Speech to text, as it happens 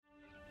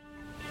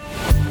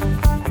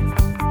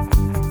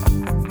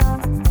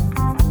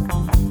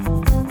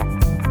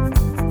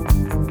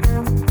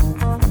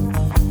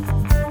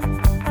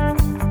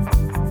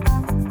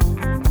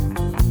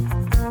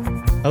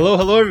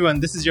Hello,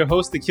 everyone. This is your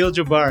host, Akhil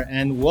Jabbar,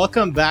 and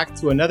welcome back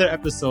to another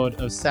episode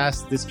of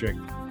SaaS District.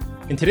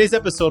 In today's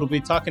episode, we'll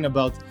be talking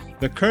about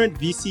the current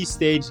VC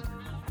stage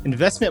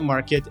investment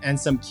market and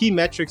some key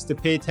metrics to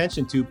pay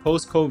attention to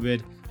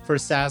post-COVID for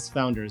SaaS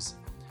founders.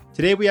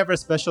 Today, we have our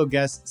special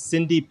guest,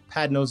 Cindy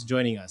Padnos,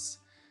 joining us.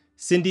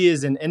 Cindy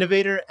is an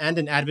innovator and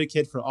an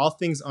advocate for all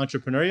things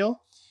entrepreneurial.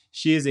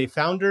 She is a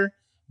founder,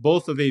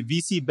 both of a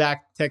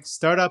VC-backed tech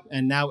startup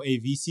and now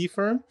a VC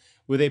firm,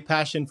 with a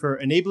passion for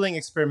enabling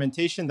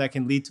experimentation that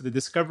can lead to the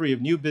discovery of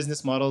new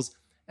business models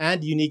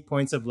and unique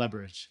points of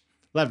leverage.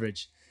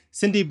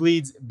 Cindy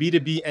bleeds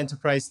B2B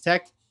enterprise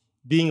tech,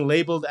 being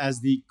labeled as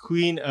the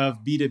queen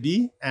of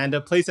B2B and a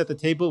place at the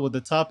table with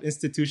the top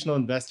institutional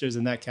investors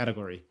in that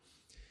category.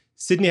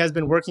 Cindy has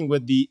been working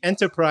with the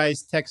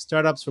enterprise tech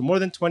startups for more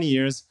than 20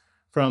 years,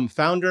 from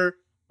founder,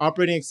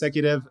 operating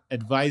executive,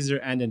 advisor,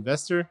 and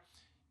investor.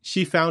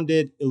 She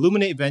founded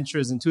Illuminate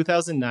Ventures in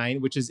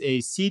 2009, which is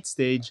a seed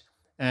stage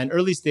and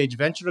early stage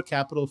venture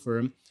capital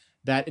firm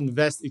that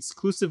invests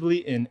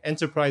exclusively in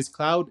enterprise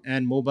cloud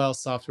and mobile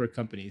software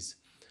companies.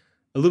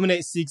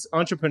 Illuminate seeks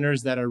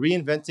entrepreneurs that are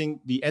reinventing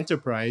the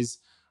enterprise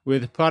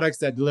with products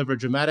that deliver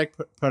dramatic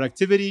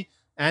productivity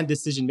and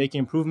decision-making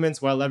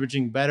improvements while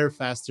leveraging better,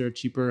 faster,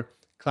 cheaper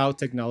cloud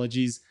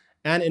technologies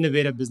and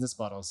innovative business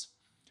models.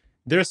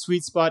 Their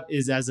sweet spot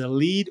is as a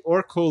lead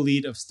or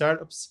co-lead of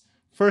startups'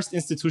 first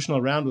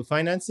institutional round of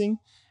financing,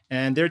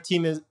 and their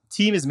team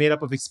is made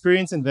up of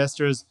experienced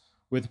investors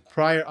with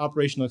prior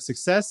operational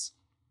success,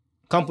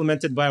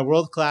 complemented by a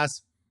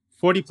world-class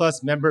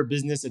 40-plus member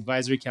business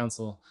advisory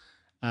council.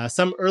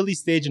 Some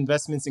early-stage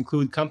investments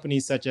include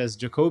companies such as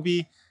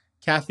Jacoby,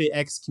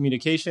 CafeX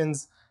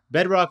Communications,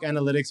 Bedrock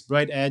Analytics,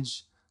 Bright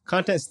Edge,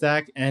 Content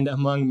Stack, and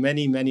among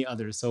many, many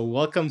others. So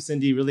welcome,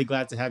 Cindy. Really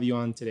glad to have you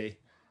on today.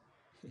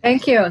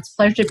 Thank you. It's a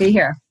pleasure to be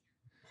here.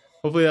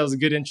 Hopefully that was a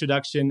good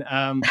introduction.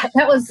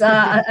 That was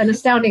an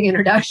astounding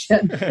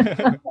introduction.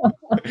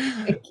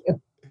 Thank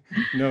you.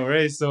 No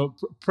worries. So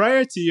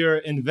prior to your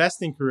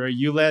investing career,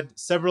 you led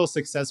several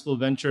successful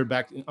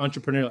venture-backed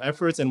entrepreneurial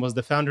efforts and was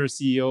the founder and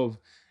CEO of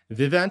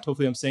Vivant.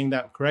 Hopefully I'm saying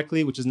that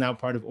correctly, which is now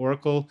part of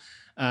Oracle.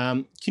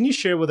 Can you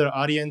share with our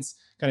audience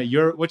kind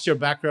of what's your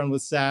background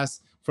with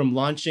SaaS, from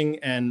launching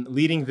and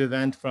leading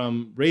Vivant,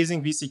 from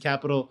raising VC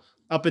capital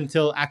up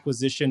until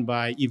acquisition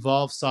by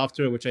Evolve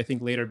Software, which I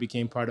think later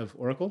became part of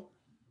Oracle?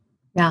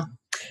 Yeah.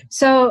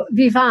 So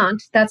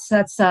Vivant, that's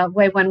the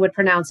way one would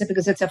pronounce it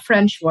because it's a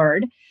French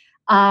word,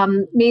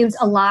 means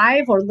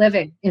alive or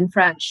living in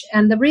French.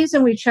 And the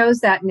reason we chose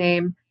that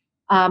name,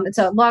 it's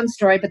a long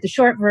story, but the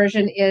short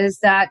version is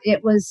that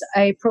it was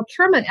a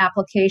procurement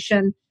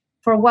application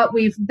for what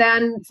we've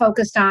then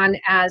focused on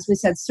as, we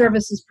said,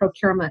 services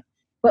procurement.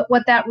 But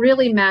what that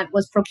really meant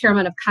was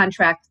procurement of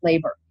contract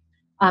labor.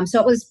 So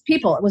it was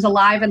people, it was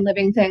alive and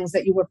living things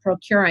that you were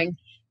procuring.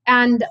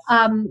 And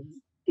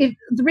the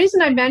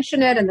reason I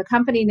mention it and the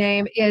company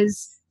name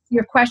is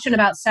your question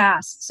about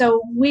SaaS.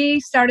 So we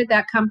started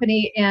that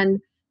company in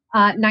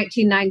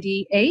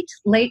 1998,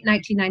 late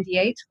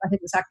 1998, I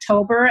think it was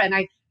October. And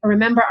I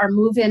remember our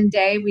move-in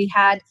day, we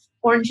had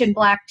orange and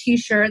black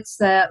T-shirts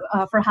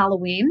for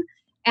Halloween.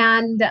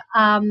 And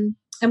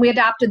we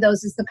adopted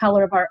those as the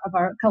color of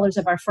our colors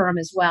of our firm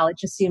as well. It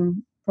just seemed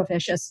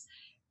propitious.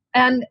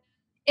 And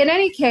in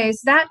any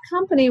case, that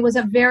company was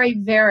a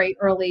very, very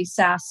early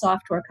SaaS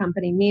software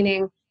company,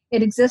 meaning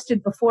it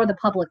existed before the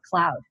public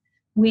cloud.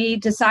 We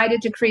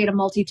decided to create a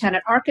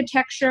multi-tenant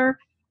architecture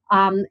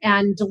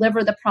and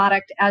deliver the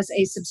product as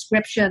a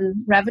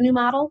subscription revenue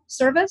model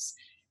service,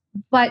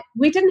 but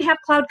we didn't have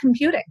cloud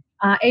computing.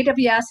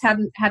 AWS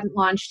hadn't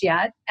launched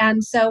yet,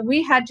 and so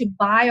we had to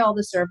buy all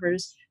the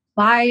servers,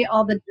 buy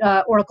all the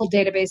Oracle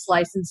database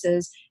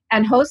licenses,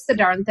 and host the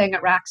darn thing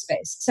at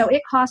Rackspace. So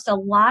it cost a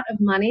lot of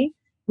money.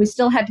 We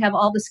still had to have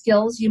all the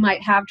skills you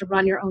might have to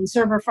run your own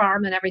server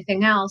farm and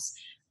everything else.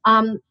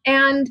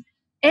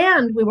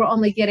 And we were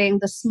only getting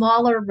the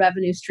smaller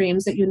revenue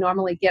streams that you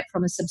normally get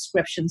from a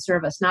subscription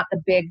service, not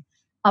the big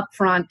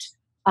upfront,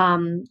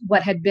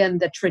 what had been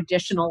the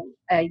traditional,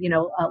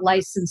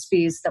 license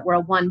fees that were a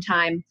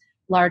one-time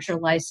larger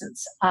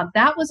license.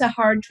 That was a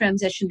hard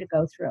transition to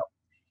go through.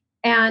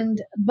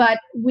 But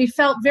we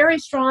felt very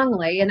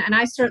strongly, and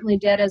I certainly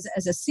did as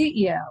a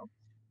CEO,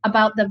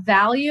 about the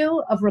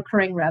value of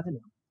recurring revenue.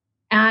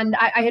 And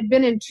I had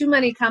been in too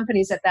many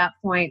companies at that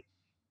point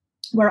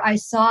where I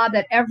saw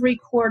that every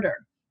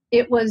quarter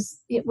it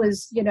was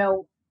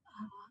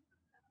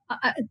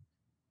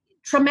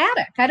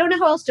traumatic. I don't know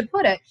how else to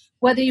put it,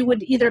 whether you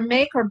would either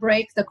make or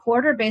break the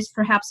quarter based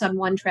perhaps on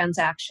one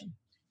transaction.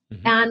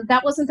 Mm-hmm. And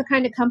that wasn't the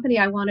kind of company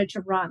I wanted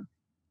to run.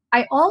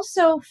 I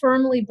also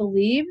firmly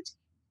believed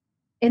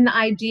in the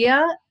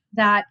idea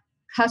that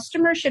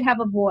customers should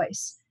have a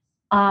voice,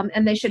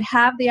 and they should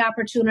have the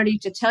opportunity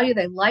to tell you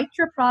they liked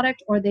your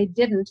product or they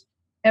didn't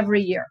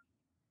every year.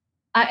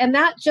 And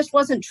that just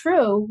wasn't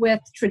true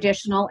with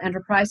traditional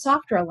enterprise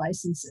software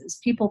licenses.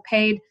 People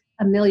paid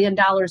 $1 million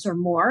or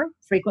more,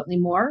 frequently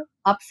more,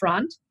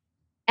 upfront.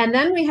 And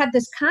then we had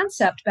this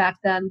concept back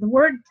then. The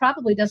word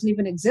probably doesn't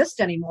even exist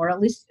anymore, at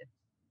least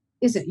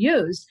isn't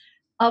used,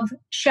 of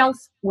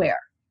shelfware.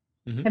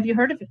 Mm-hmm. Have you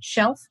heard of it?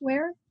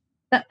 Shelfware?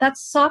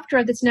 That's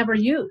software that's never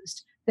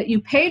used, that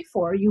you paid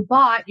for, you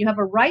bought, you have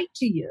a right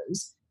to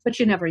use, but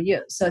you never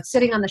use. So it's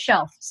sitting on the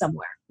shelf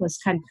somewhere was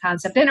kind of the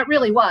concept. And it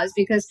really was,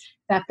 because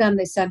back then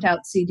they sent out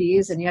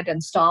CDs and you had to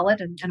install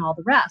it and all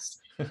the rest.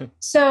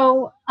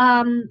 So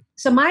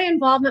my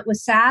involvement with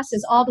SaaS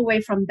is all the way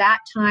from that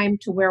time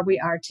to where we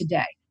are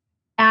today.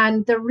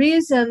 And the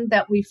reason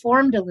that we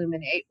formed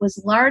Illuminate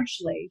was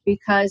largely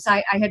because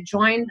I had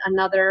joined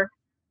another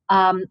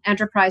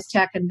enterprise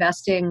tech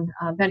investing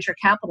venture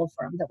capital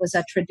firm that was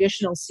a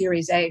traditional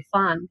Series A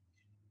fund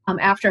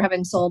after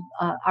having sold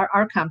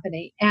our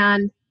company.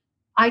 And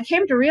I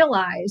came to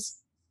realize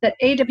that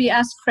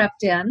AWS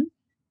crept in,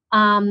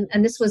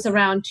 and this was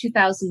around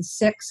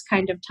 2006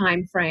 kind of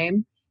time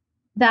frame,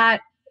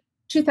 that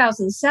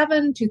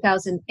 2007,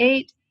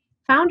 2008,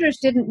 founders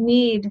didn't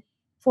need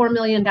 $4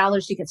 million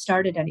to get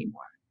started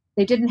anymore.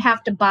 They didn't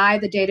have to buy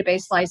the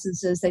database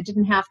licenses. They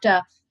didn't have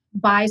to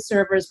buy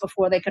servers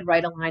before they could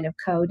write a line of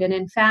code. And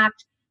in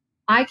fact,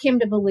 I came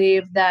to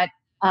believe that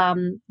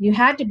you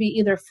had to be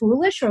either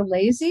foolish or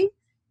lazy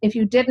if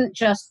you didn't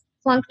just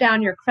plunk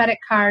down your credit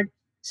card,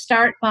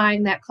 start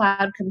buying that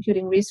cloud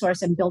computing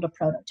resource, and build a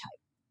prototype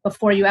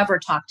before you ever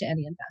talk to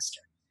any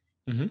investor.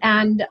 Mm-hmm.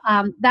 And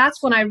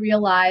that's when I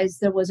realized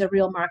there was a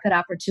real market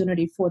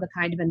opportunity for the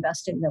kind of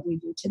investing that we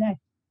do today.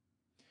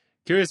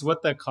 Curious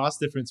what the cost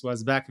difference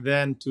was back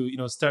then to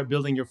start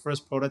building your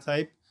first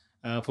prototype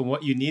from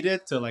what you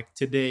needed to like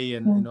today,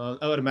 and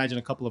I would imagine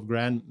a couple of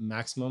grand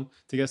maximum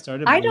to get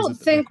started. I don't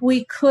think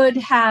we could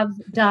have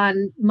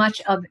done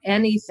much of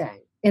anything.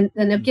 And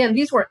again,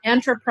 these were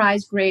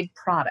enterprise grade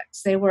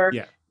products. They were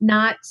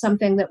not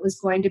something that was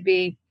going to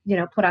be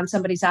put on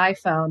somebody's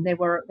iPhone.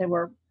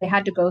 They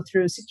had to go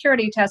through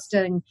security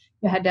testing.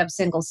 You had to have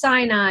single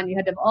sign-on. You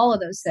had to have all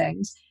of those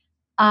things.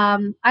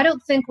 I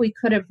don't think we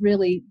could have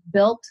really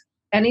built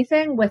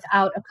anything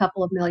without a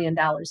couple of $1 million in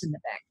the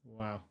bank.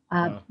 Wow.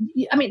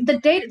 I mean,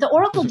 the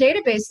Oracle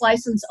database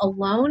license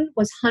alone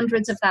was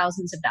hundreds of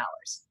thousands of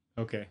dollars.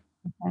 Okay.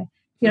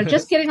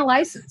 Just getting a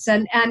license,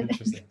 and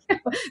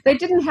they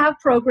didn't have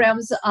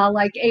programs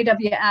like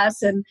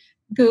AWS and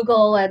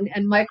Google and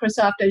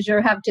Microsoft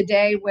Azure have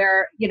today,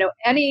 where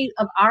any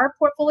of our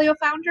portfolio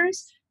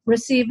founders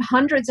receive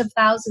hundreds of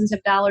thousands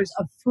of dollars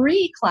of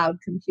free cloud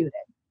computing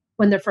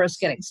when they're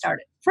first getting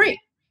started. Free,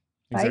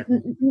 right? Exactly.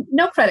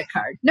 No credit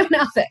card, no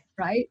nothing,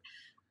 right?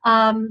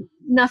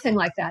 Nothing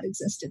like that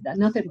existed then.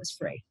 Nothing was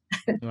free.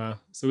 Wow.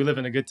 So we live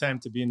in a good time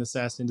to be in the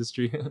SaaS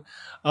industry.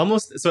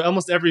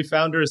 almost every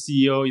founder or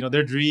CEO,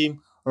 their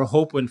dream or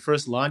hope when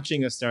first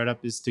launching a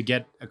startup is to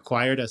get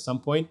acquired at some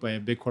point by a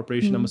big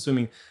corporation. Mm-hmm. I'm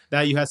assuming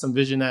that you had some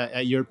vision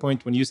at your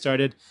point when you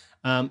started.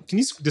 Can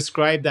you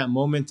describe that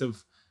moment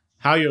of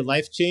how your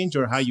life changed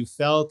or how you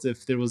felt,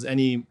 if there was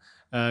any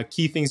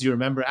key things you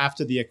remember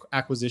after the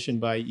acquisition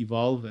by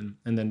Evolve and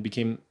then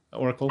became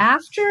Oracle?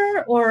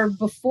 After or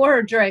before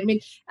or during? I mean,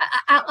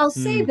 I'll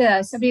say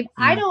this. I mean,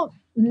 I don't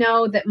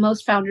know that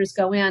most founders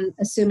go in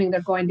assuming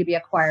they're going to be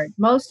acquired.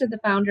 Most of the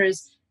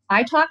founders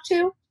I talk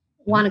to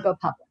want to go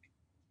public.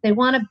 They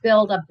want to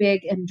build a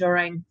big,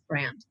 enduring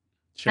brand.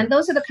 Sure. And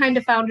those are the kind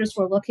of founders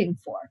we're looking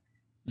for.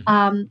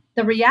 Mm-hmm.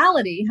 The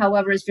reality,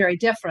 however, is very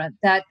different.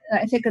 That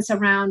I think it's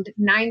around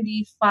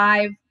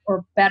 95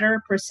 or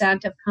better %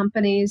 of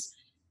companies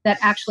that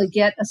actually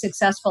get a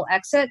successful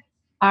exit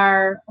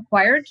are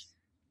acquired,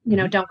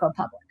 don't go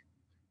public.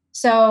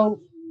 So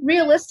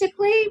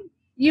realistically,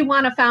 you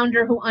want a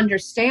founder who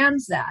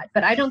understands that,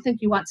 but I don't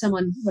think you want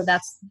someone where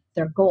that's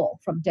their goal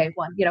from day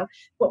one.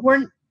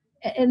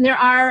 And there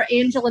are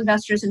angel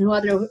investors and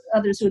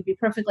others who would be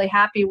perfectly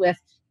happy with,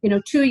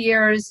 2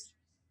 years,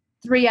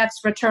 3x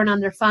return on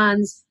their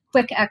funds,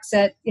 quick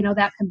exit,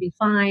 that can be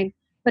fine,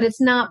 but it's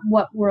not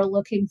what we're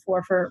looking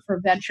for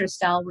venture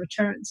style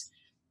returns.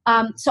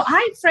 So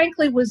I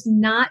frankly was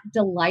not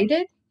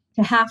delighted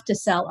to have to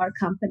sell our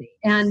company.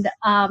 And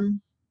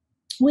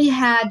we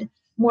had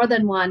more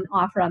than one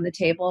offer on the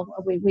table.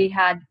 We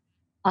had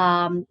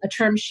a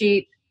term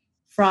sheet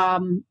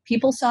from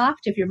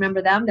PeopleSoft, if you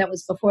remember them. That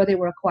was before they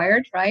were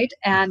acquired, right?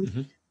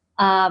 And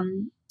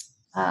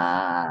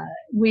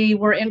we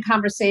were in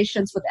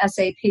conversations with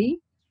SAP,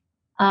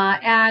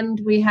 and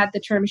we had the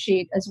term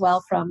sheet as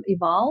well from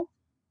Evolve.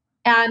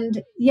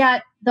 And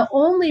yet the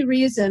only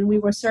reason we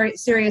were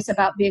serious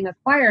about being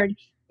acquired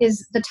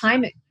is the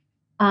timing.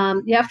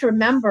 You have to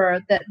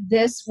remember that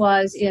this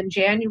was in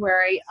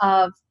January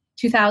of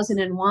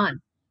 2001,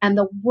 and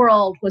the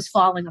world was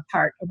falling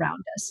apart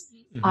around us.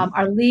 Mm-hmm.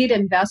 Our lead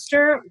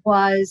investor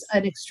was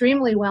an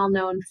extremely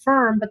well-known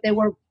firm, but they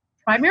were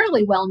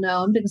primarily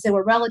well-known because they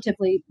were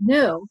relatively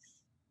new.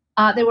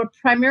 They were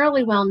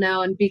primarily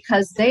well-known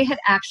because they had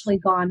actually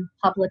gone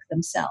public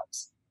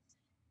themselves.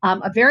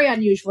 A very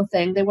unusual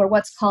thing. They were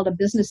what's called a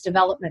business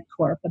development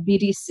corp, a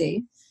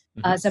BDC.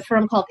 It's a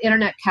firm called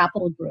Internet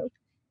Capital Group.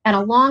 And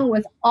along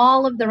with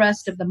all of the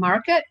rest of the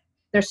market,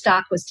 their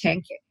stock was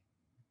tanking,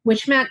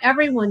 which meant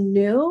everyone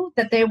knew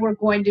that they were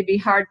going to be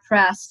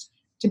hard-pressed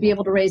to be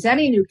able to raise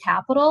any new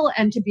capital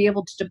and to be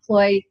able to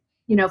deploy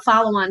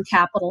follow-on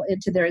capital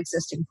into their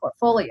existing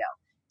portfolio.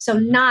 So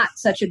not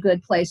such a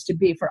good place to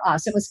be for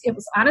us. It was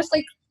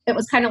honestly, it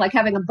was kind of like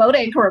having a boat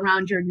anchor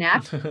around your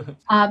neck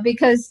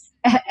because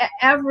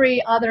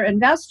every other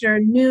investor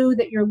knew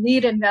that your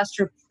lead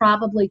investor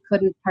probably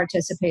couldn't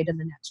participate in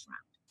the next round.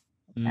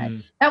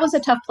 Okay? That was a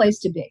tough place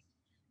to be.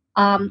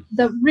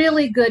 The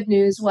really good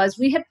news was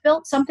we had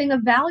built something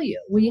of value.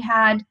 We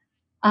had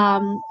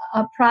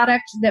a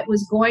product that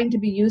was going to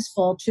be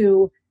useful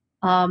to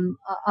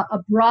a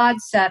broad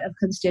set of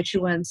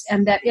constituents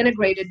and that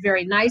integrated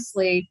very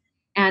nicely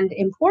and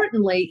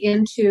importantly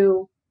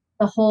into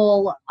the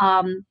whole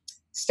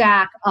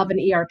stack of an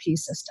ERP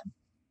system.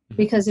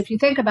 Because if you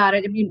think about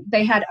it,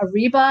 they had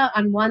Ariba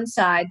on one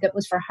side that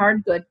was for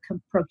hard good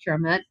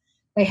procurement.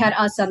 They had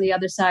us on the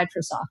other side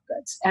for soft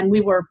goods. And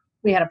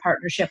we had a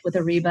partnership with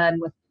Ariba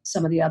and with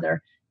some of the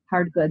other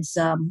hard goods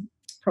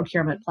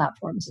procurement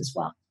platforms as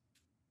well.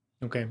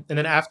 Okay. And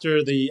then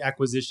after the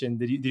acquisition,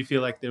 do you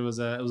feel like it was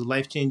a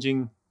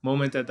life-changing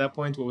moment at that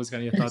point? What was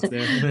kind of your thoughts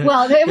there?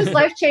 Well, it was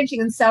life-changing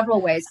in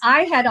several ways.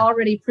 I had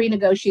already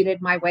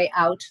pre-negotiated my way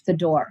out the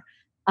door.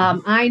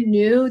 I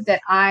knew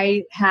that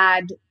I'm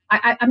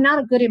not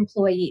a good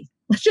employee.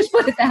 Let's just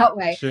put it that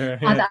way. Sure,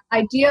 yeah. The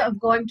idea of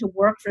going to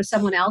work for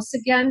someone else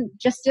again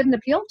just didn't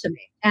appeal to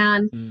me.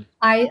 And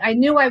I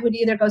knew I would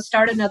either go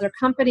start another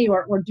company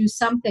or do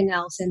something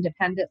else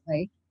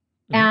independently.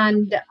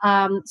 And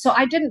so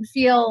I didn't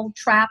feel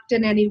trapped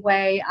in any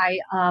way.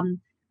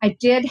 I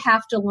did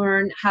have to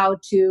learn how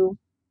to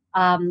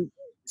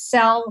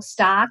sell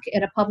stock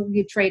in a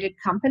publicly traded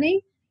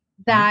company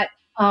that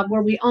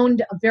where we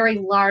owned a very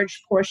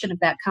large portion of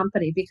that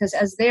company, because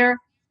as their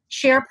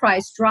share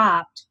price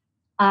dropped,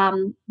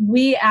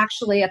 we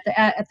actually at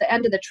the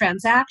end of the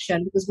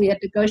transaction, because we had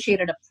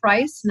negotiated a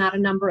price, not a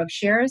number of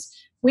shares,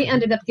 we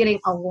ended up getting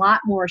a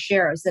lot more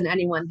shares than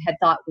anyone had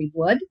thought we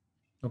would.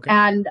 Okay.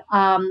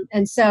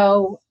 And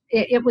so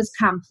it was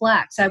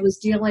complex. I was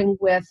dealing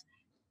with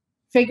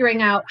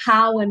figuring out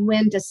how and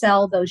when to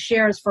sell those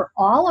shares for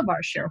all of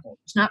our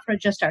shareholders, not for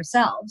just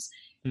ourselves,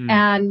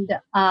 and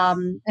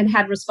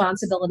had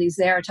responsibilities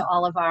there to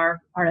all of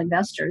our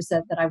investors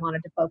that I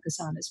wanted to focus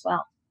on as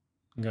well.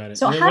 Got it.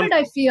 So how did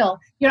I feel?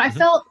 I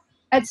felt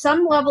at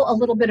some level a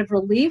little bit of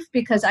relief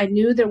because I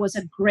knew there was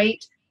a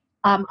great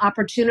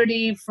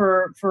opportunity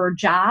for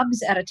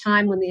jobs at a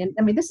time when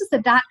this is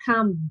the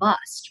 .com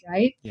bust,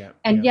 right? Yeah.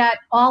 And yet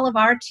all of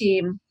our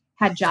team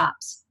had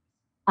jobs.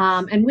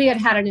 And we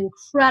had an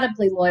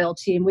incredibly loyal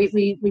team.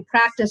 We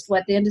practiced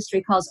what the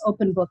industry calls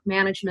open book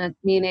management,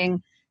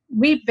 meaning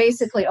we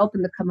basically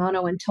opened the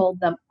kimono and told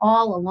them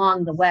all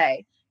along the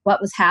way what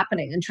was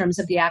happening in terms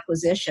of the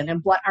acquisition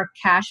and what our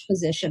cash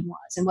position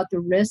was and what the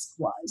risk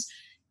was.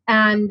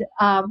 And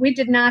we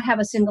did not have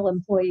a single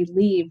employee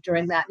leave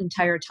during that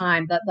entire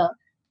time. But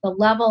the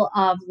level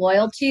of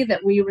loyalty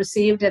that we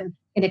received in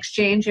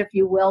exchange, if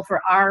you will,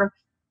 for our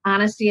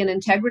honesty and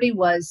integrity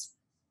was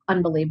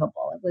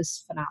unbelievable. It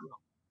was phenomenal.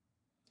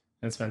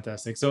 That's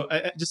fantastic. So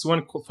just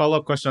one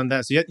follow-up question on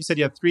that. So you said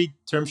you had 3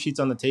 term sheets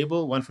on the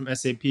table, one from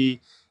SAP,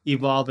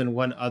 Evolve, and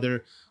one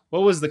other.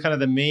 What was the kind of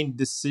the main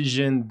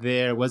decision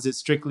there? Was it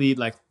strictly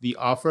like the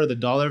offer, the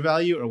dollar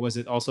value, or was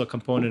it also a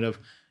component of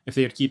if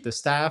they would keep the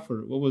staff,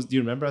 or do you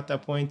remember at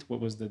that point?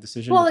 What was the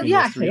decision? Well,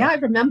 yeah, I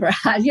remember.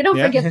 You don't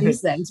forget these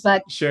things,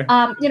 but sure.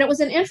 It was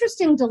an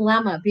interesting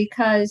dilemma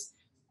because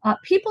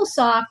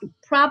PeopleSoft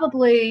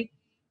probably,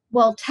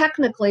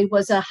 technically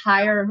was a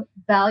higher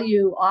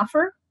value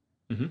offer.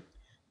 Mm-hmm.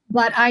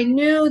 But I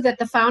knew that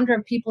the founder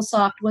of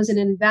PeopleSoft was an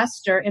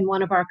investor in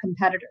one of our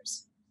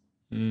competitors.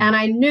 And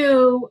I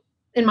knew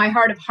in my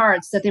heart of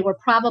hearts that they were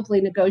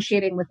probably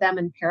negotiating with them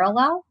in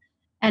parallel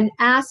and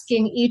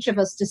asking each of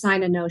us to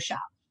sign a no-shop.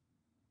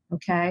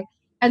 Okay.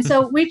 And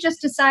so we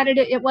just decided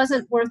it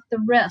wasn't worth the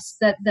risk,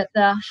 that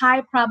the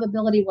high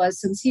probability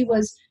was, since he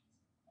was,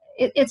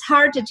 it's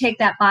hard to take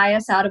that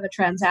bias out of a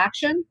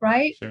transaction,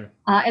 right? Sure.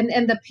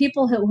 And the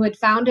people who had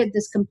founded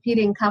this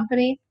competing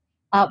company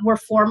were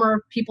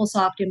former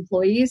PeopleSoft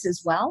employees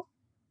as well.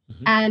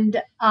 Mm-hmm.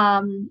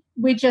 And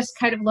we just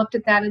kind of looked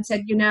at that and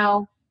said,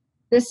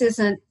 this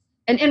isn't,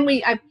 and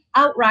I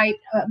outright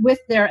with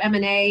their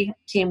M&A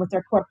team, with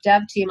their corp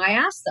dev team, I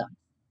asked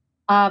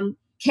them,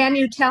 can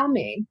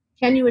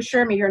you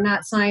assure me you're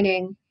not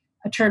signing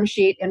a term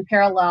sheet in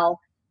parallel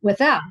with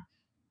them?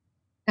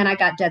 And I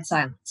got dead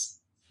silence.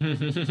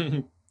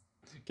 Okay,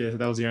 so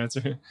that was your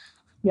answer?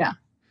 Yeah.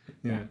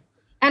 Yeah.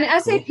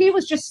 And SAP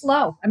was just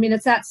slow.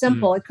 It's that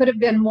simple. It could have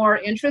been more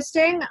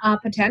interesting,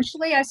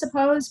 potentially, I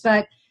suppose,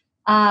 but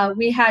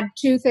we had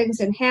 2 things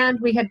in hand.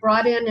 We had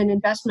brought in an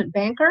investment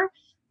banker,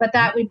 but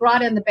we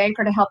brought in the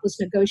banker to help us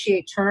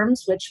negotiate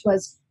terms, which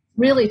was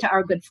really to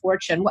our good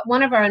fortune.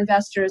 One of our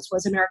investors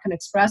was American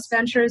Express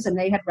Ventures, and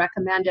they had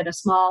recommended a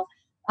small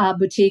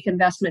boutique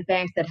investment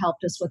bank that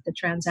helped us with the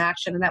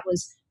transaction, and that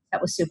was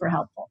super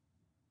helpful.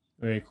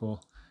 Very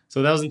cool.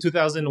 So that was in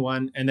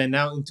 2001, and then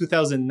now in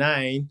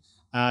 2009,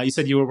 you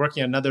said you were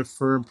working at another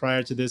firm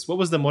prior to this. What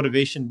was the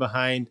motivation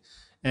behind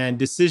and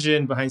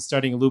decision behind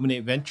starting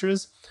Illuminate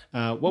Ventures.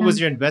 What was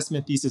your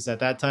investment thesis at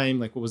that time?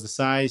 Like, what was the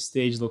size,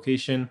 stage,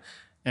 location,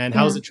 and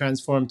how has it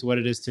transformed to what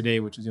it is today,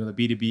 which is the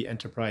B2B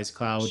enterprise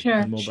cloud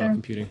and mobile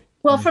computing?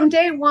 Well, from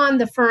day one,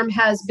 the firm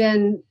has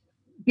been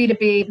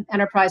B2B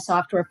enterprise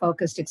software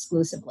focused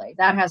exclusively.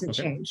 That hasn't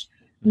changed.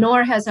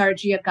 Nor has our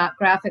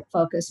geographic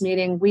focus,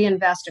 meaning we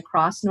invest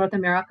across North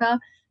America.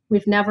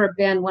 We've never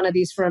been one of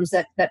these firms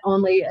that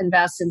only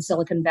invests in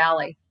Silicon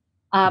Valley.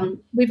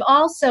 We've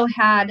also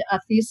had a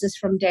thesis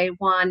from day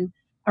one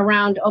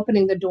around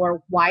opening the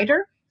door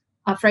wider,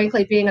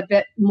 frankly, being a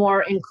bit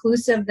more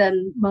inclusive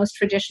than most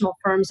traditional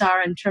firms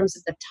are in terms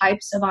of the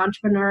types of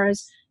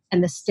entrepreneurs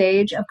and the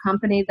stage of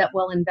company that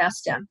we'll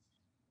invest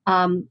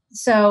in.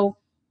 So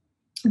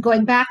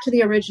going back to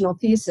the original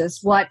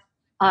thesis, what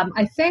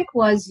I think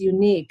was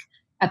unique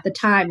at the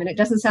time, and it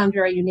doesn't sound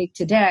very unique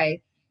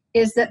today,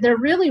 is that there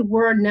really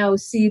were no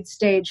seed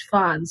stage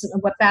funds,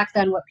 what back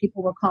then what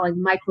people were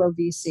calling micro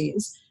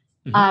VCs,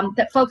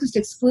 that focused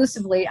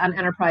exclusively on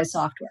enterprise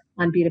software,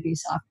 on B2B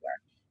software.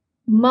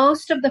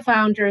 Most of the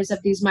founders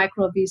of these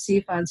micro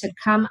VC funds had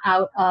come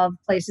out of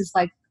places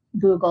like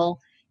Google,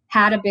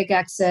 had a big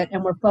exit,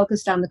 and were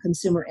focused on the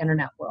consumer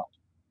internet world.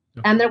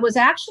 And there was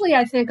actually,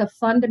 I think, a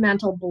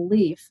fundamental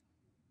belief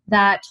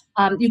that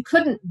you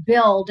couldn't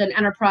build an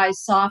enterprise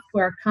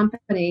software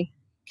company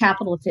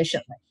capital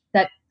efficiently,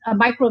 that a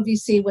micro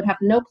VC would have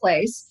no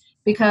place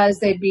because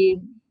they'd be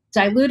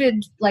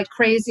diluted like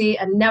crazy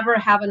and never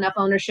have enough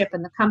ownership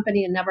in the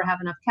company and never have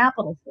enough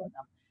capital for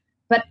them.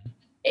 But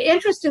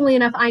interestingly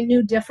enough, I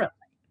knew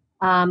differently.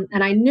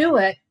 And I knew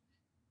it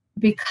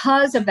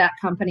because of that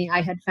company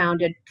I had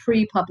founded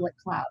pre-public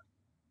cloud.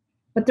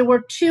 But there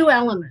were two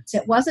elements.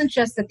 It wasn't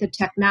just that the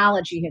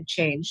technology had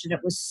changed and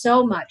it was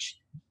so much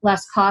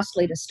less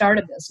costly to start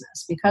a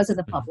business because of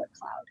the public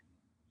cloud.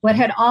 What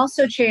had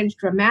also changed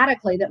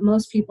dramatically that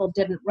most people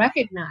didn't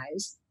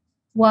recognize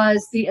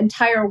was the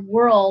entire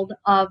world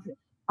of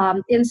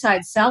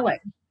inside selling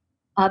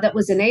that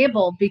was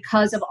enabled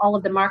because of all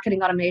of the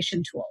marketing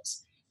automation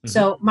tools.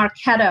 So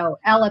Marketo,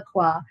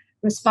 Eloqua,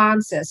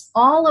 Responsis,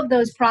 all of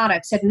those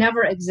products had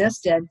never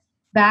existed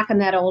back in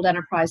that old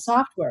enterprise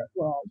software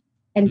world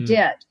and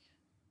did.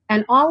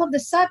 And all of a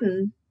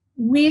sudden,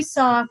 we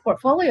saw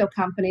portfolio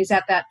companies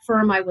at that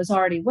firm I was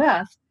already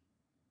with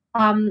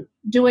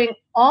doing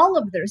all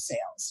of their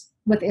sales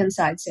with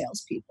inside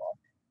salespeople,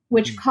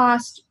 which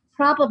cost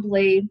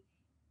probably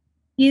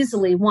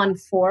easily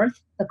 1/4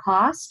 the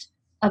cost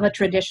of a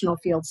traditional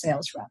field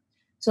sales rep.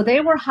 So they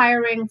were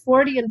hiring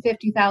 $40,000 and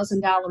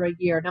 $50,000 a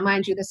year. Now,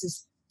 mind you, this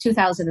is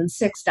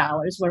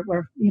 $2006.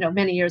 We're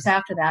many years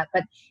after that,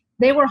 but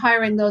they were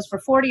hiring those for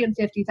 $40,000 and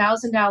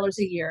 $50,000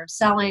 a year,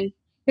 selling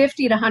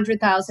 $50,000 to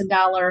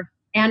 $100,000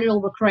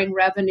 annual recurring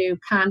revenue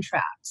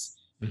contracts.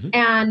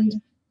 And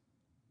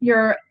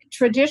your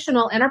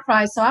traditional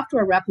enterprise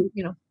software rep who,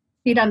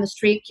 feet on the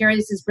street,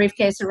 carries his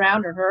briefcase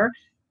around, or her,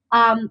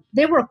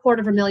 they were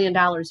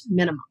 $250,000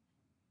 minimum,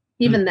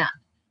 even then.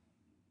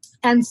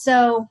 And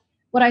so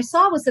what I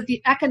saw was that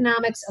the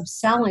economics of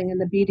selling in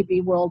the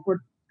B2B world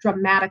were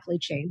dramatically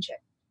changing.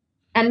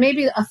 And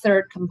maybe a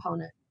third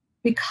component.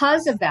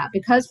 Because of that,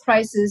 because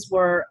prices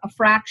were a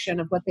fraction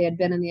of what they had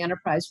been in the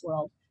enterprise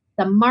world,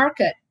 the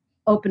market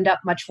opened up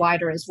much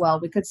wider as well.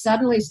 We could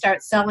suddenly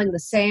start selling the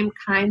same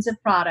kinds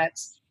of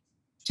products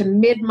to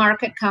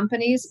mid-market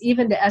companies,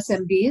 even to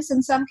SMBs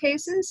in some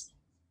cases,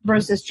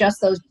 versus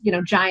just those,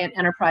 giant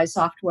enterprise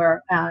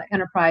software,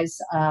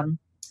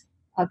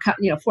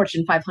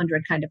 Fortune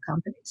 500 kind of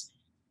companies.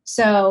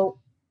 So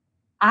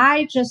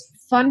I just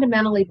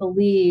fundamentally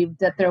believed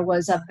that there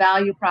was a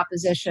value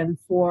proposition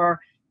for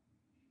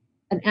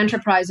an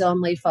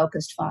enterprise-only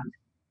focused fund.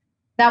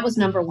 That was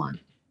number one.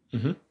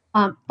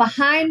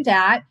 Behind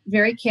that,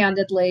 very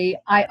candidly,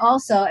 I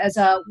also, as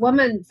a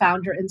woman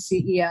founder and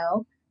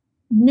CEO,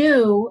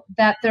 knew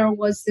that there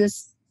was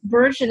this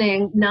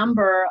burgeoning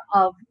number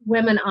of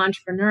women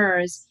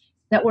entrepreneurs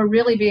that were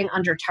really being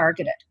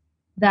under-targeted,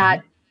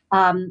 that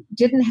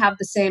didn't have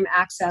the same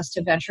access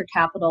to venture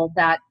capital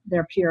that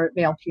their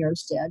male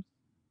peers did.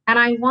 And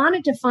I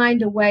wanted to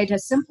find a way to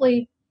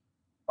simply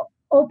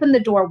open the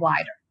door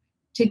wider,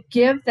 to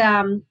give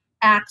them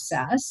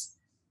access,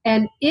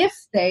 and if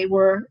they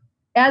were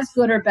as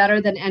good or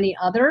better than any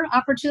other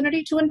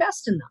opportunity, to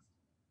invest in them.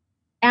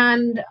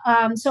 And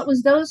so it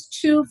was those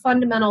two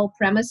fundamental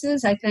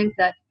premises, I think,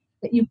 that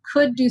you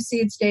could do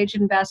seed stage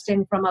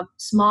investing from a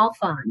small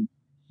fund,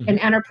 an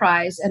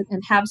enterprise, and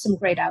have some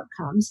great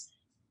outcomes,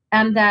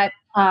 and that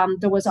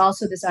there was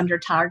also this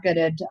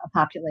under-targeted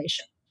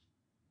population.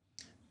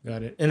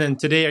 Got it. And then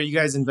today, are you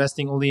guys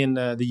investing only in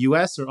the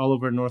US or all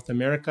over North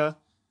America?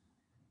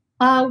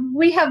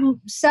 We have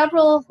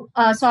several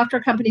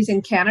software companies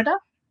in Canada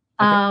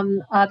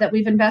that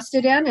we've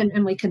invested in,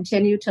 and we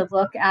continue to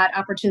look at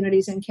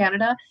opportunities in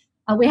Canada.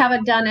 We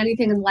haven't done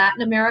anything in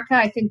Latin America.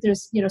 I think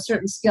there's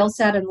certain skill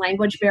set and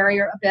language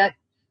barrier a bit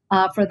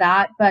for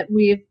that, but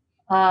we've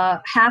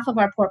half of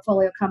our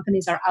portfolio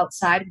companies are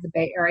outside of the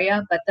Bay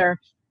Area, but they're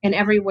in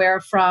everywhere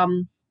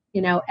from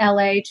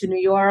LA to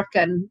New York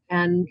and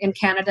in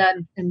Canada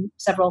and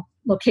several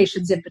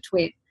locations in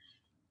between.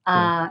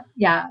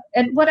 Yeah.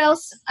 And what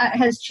else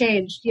has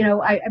changed?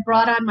 I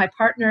brought on my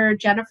partner,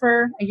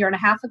 Jennifer, a year and a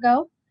half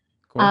ago,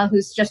 Cool.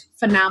 who's just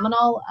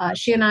phenomenal.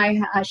 She had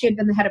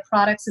been the head of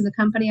products in the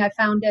company I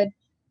founded,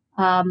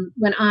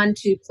 went on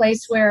to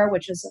Placeware,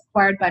 which was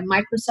acquired by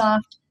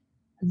Microsoft,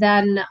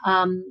 then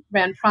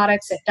ran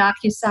products at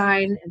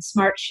DocuSign and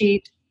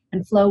Smartsheet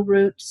and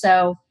Flowroot.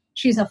 So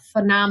she's a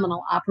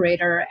phenomenal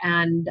operator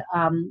and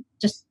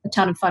just a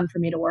ton of fun for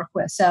me to work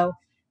with. So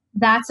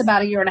that's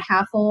about a year and a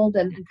half old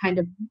and kind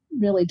of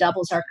really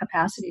doubles our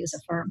capacity as a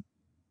firm.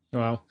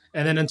 Wow.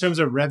 And then in terms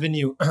of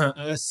revenue,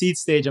 seed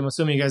stage, I'm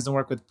assuming you guys don't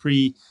work with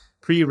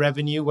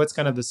pre-revenue. What's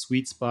kind of the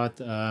sweet spot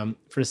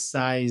for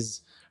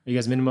size? Are you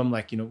guys minimum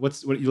what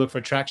you look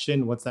for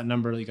traction? What's that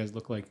number that you guys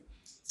look like?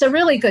 It's a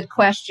really good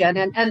question.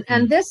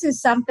 And this is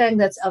something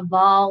that's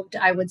evolved,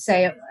 I would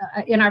say,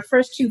 in our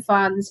first two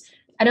funds.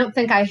 I don't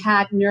think I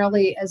had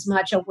nearly as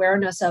much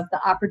awareness of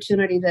the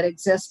opportunity that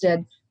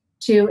existed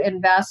to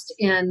invest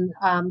in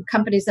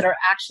companies that are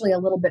actually a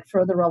little bit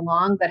further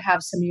along that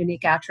have some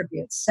unique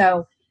attributes.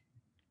 So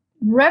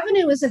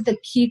revenue isn't the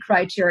key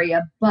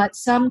criteria, but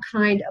some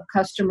kind of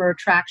customer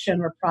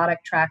traction or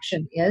product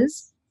traction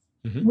is.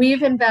 Mm-hmm.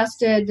 We've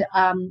invested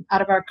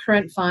out of our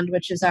current fund,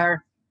 which is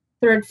our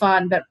third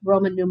fund, but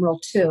Roman numeral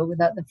 2.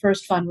 The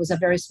first fund was a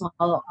very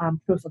small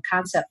proof of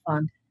concept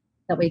fund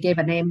that we gave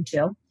a name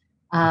to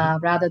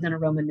rather than a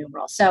Roman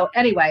numeral. So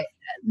anyway,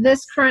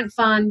 this current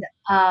fund,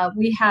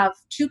 we have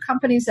two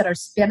companies that are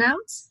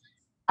spin-outs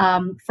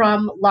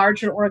from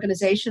larger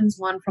organizations,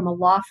 one from a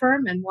law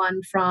firm and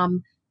one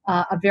from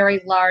a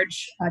very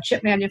large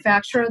chip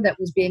manufacturer that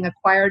was being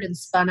acquired and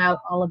spun out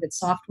all of its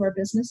software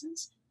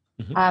businesses.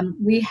 Mm-hmm.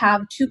 We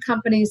have two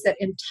companies that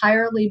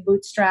entirely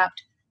bootstrapped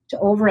to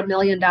over $1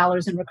 million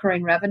in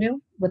recurring revenue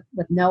with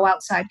no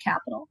outside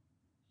capital.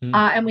 Mm-hmm.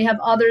 And we have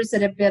others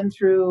that have been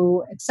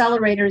through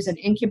accelerators and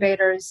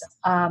incubators,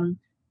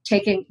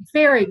 taking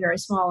very, very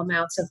small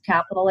amounts of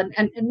capital.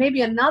 And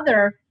maybe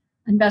another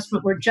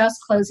investment we're just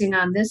closing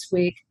on this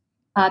week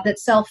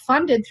that's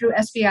self-funded through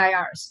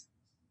SBIRs.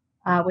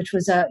 Which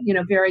was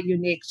very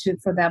unique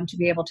for them to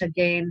be able to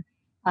gain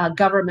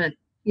government,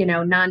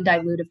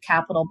 non-dilutive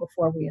capital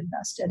before we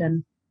invested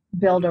and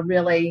build a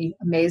really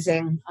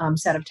amazing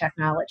set of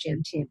technology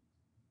and team.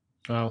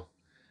 Wow.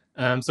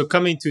 So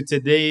coming to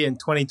today in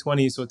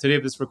 2020, so today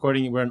of this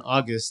recording, we're in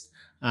August.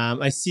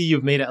 I see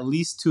you've made at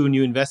least 2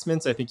 new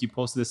investments. I think you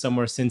posted this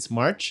somewhere since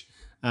March.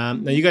 Now,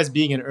 you guys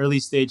being an early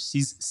stage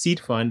seed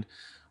fund,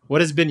 what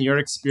has been your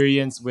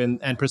experience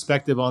and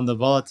perspective on the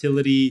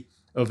volatility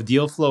of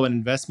deal flow and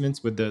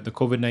investments with the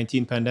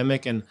COVID-19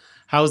 pandemic, and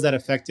how has that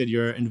affected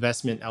your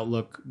investment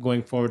outlook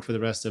going forward for the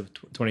rest of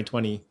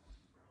 2020?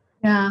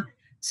 Yeah,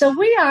 so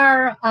we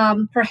are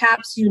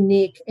perhaps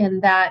unique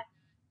in that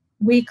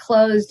we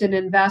closed an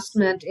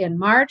investment in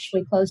March,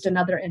 we closed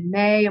another in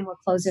May, and we're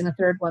closing a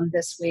third one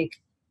this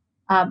week.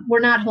 We're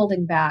not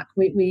holding back.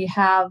 We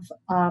have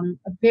a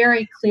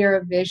very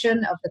clear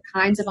vision of the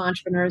kinds of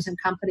entrepreneurs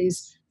and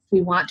companies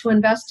we want to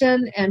invest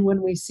in, and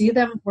when we see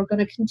them, we're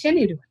going to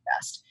continue to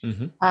invest.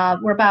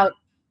 Mm-hmm. We're about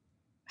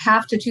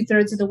half to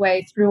 2/3 of the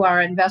way through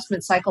our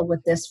investment cycle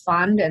with this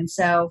fund, and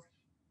so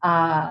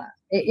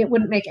it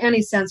wouldn't make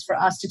any sense for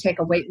us to take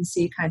a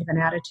wait-and-see kind of an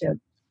attitude.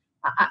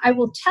 I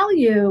will tell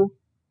you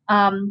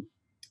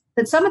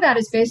that some of that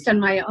is based on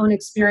my own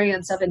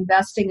experience of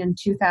investing in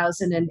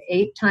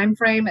 2008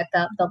 timeframe at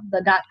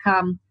the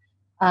dot-com.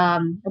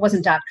 It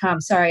wasn't .com,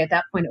 sorry. At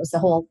that point, it was the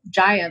whole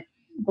giant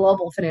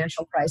global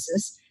financial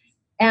crisis.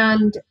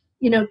 And,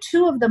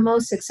 2 of the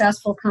most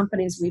successful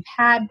companies we've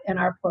had in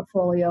our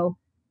portfolio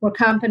were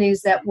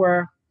companies that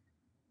were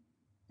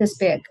this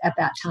big at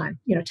that time,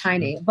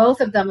 tiny. Both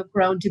of them have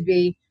grown to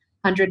be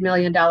 $100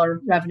 million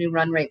revenue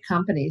run rate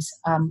companies.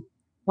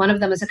 One of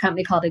them is a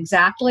company called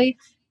Exactly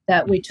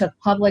that we took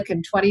public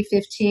in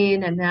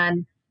 2015. And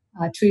then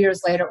 2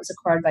 years later, it was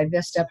acquired by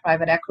Vista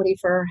Private Equity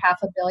for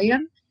 $500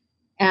 million.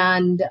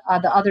 And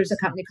the other is a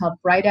company called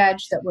Bright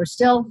Edge that we're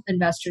still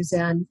investors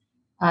in.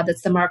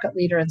 That's the market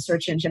leader in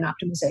search engine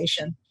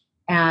optimization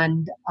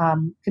and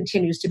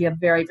continues to be a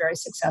very, very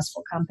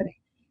successful company.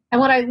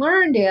 And what I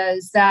learned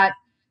is that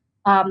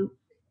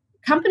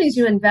companies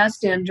you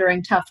invest in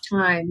during tough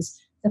times,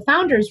 the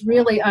founders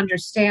really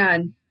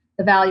understand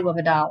the value of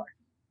a dollar.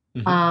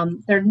 Mm-hmm.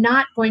 They're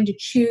not going to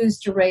choose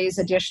to raise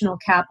additional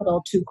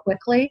capital too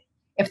quickly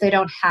if they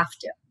don't have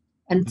to.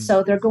 And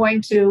so they're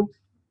going to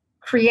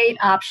create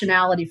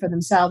optionality for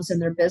themselves in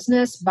their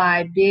business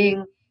by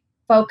being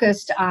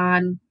focused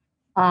on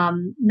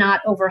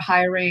not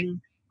overhiring,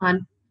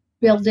 on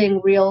building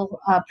real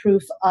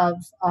proof of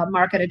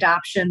market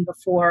adoption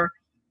before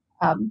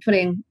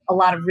putting a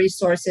lot of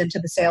resource into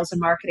the sales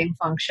and marketing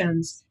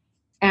functions.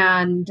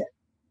 And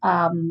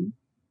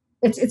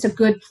it's a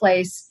good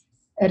place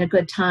at a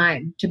good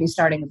time to be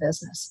starting a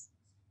business.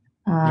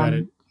 Got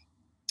it.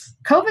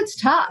 COVID's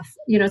tough.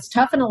 It's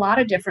tough in a lot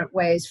of different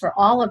ways for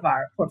all of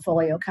our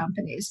portfolio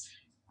companies.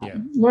 Yeah.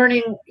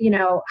 Learning,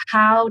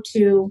 how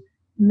to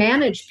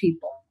manage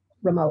people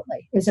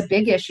remotely is a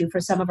big issue for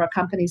some of our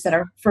companies that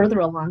are further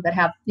along that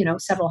have,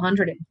 several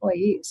hundred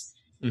employees.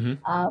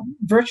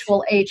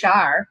 Virtual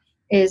HR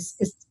is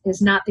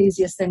not the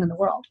easiest thing in the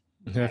world.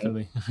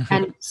 Definitely. Right?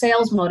 And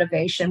sales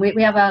motivation.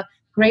 We have a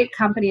great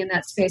company in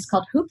that space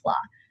called Hoopla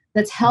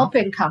that's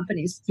helping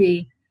companies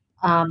be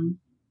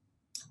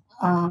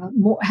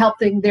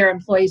helping their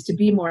employees to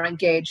be more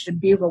engaged and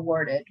be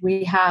rewarded.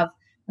 We have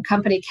a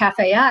company,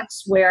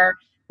 CafeX, where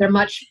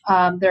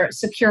they're a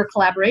secure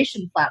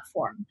collaboration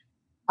platform.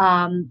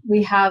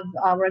 We have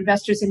our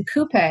investors in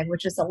Coupang,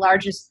 which is the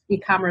largest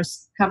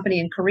e-commerce company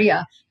in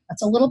Korea.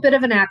 That's a little bit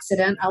of an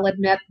accident. I'll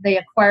admit they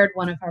acquired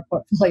one of our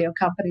portfolio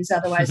companies.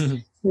 Otherwise,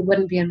 we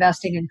wouldn't be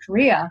investing in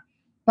Korea.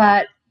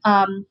 But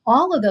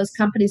all of those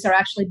companies are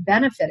actually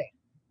benefiting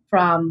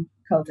from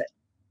COVID.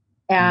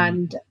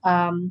 And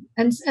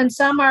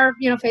some are,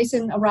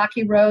 facing a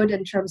rocky road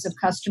in terms of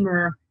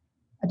customer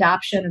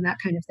adoption and that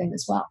kind of thing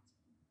as well.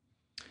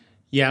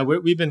 Yeah,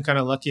 we've been kind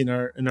of lucky in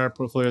our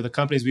portfolio. The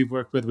companies we've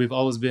worked with, we've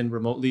always been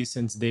remotely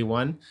since day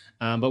one.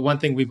 But one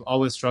thing we've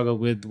always struggled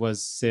with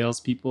was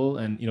salespeople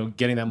and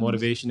getting that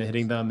motivation and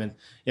hitting them. And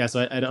yeah,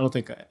 so I don't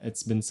think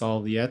it's been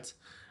solved yet.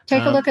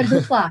 Take a look at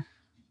Hoopla.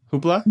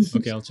 Hoopla?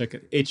 Okay, I'll check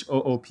it.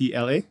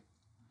 HOOPLA.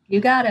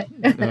 You got it.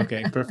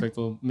 Okay, perfect.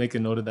 We'll make a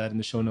note of that in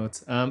the show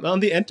notes. On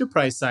the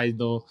enterprise side,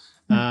 though,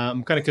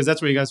 kind of because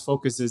that's where you guys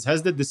focus is,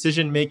 has the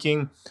decision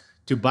making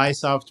to buy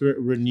software,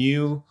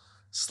 renew,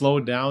 slow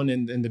down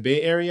in the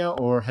Bay Area,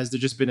 or has there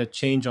just been a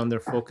change on their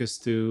focus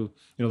to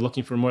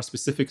looking for more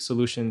specific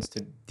solutions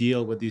to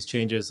deal with these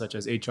changes, such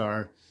as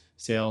HR,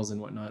 sales, and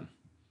whatnot,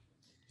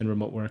 and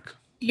remote work?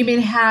 You mean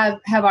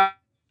have our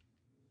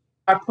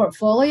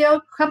portfolio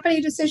company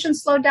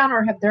decisions slowed down,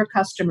 or have their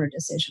customer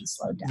decisions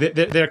slowed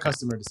down? Their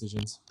customer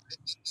decisions.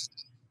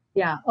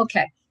 Yeah.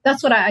 Okay.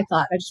 That's what I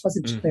thought. I just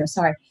wasn't clear.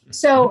 Sorry.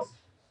 So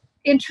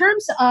in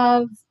terms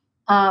of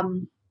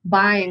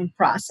buying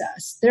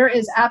process, there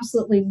is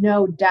absolutely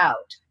no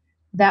doubt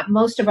that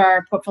most of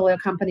our portfolio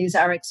companies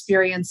are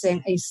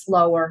experiencing a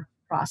slower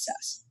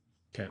process.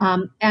 Okay.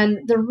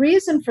 And the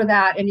reason for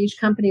that in each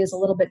company is a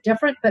little bit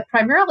different, but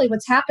primarily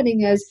what's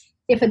happening is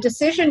if a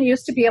decision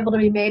used to be able to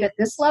be made at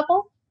this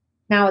level,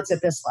 now it's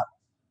at this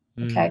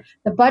level. Okay.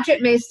 The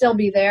budget may still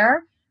be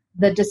there.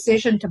 The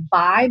decision to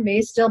buy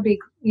may still be,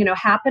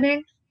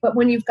 happening, but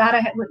when you've got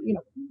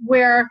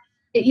where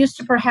it used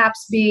to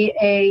perhaps be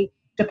a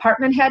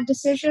department head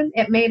decision,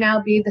 it may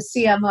now be the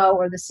CMO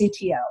or the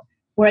CTO.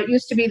 Where it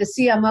used to be the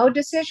CMO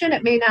decision,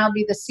 it may now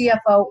be the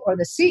CFO or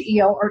the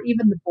CEO or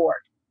even the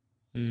board.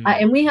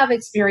 And we have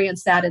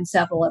experienced that in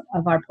several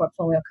of our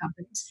portfolio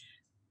companies.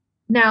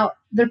 Now,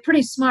 they're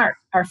pretty smart,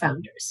 our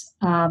founders,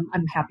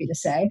 I'm happy to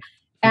say.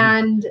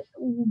 And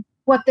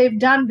what they've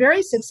done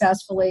very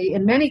successfully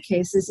in many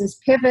cases is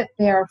pivot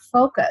their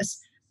focus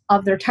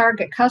of their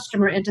target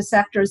customer into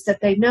sectors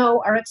that they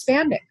know are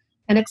expanding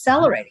and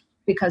accelerating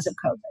because of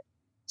COVID.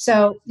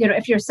 So,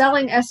 if you're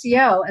selling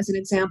SEO, as an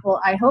example,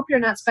 I hope you're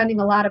not spending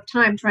a lot of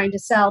time trying to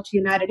sell to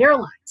United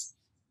Airlines.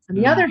 On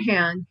the other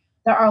hand,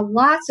 there are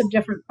lots of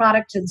different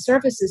products and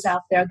services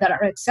out there that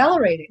are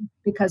accelerating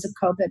because of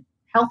COVID.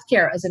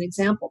 Healthcare, as an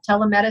example,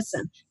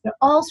 telemedicine, there are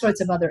all sorts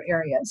of other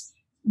areas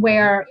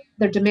where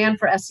the demand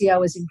for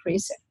SEO is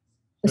increasing.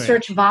 The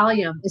search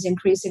volume is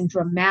increasing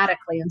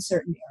dramatically in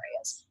certain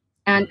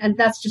areas. And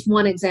that's just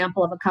one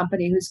example of a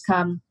company who's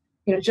come,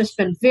 just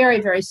been very,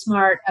 very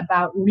smart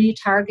about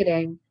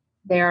retargeting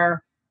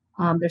their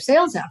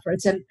sales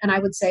efforts. And I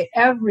would say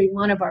every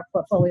one of our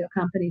portfolio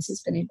companies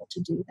has been able to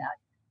do that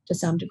to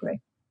some degree.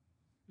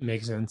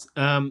 Makes sense.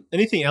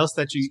 Anything else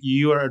that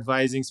you are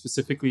advising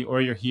specifically, or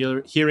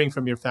you're hearing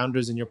from your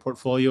founders in your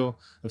portfolio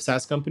of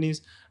SaaS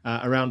companies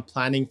around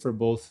planning for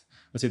both,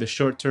 let's say, the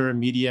short term,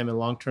 medium, and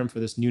long term for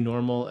this new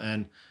normal,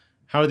 and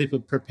how are they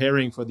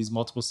preparing for these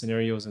multiple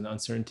scenarios and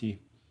uncertainty,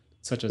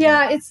 such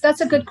as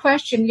that's a good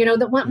question.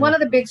 One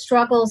of the big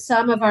struggles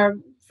some of our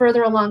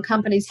further along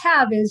companies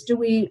have is do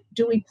we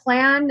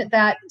plan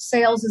that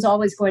sales is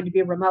always going to be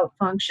a remote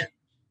function?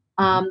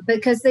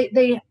 Because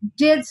they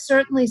did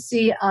certainly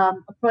see a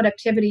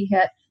productivity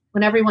hit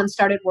when everyone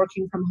started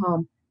working from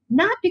home.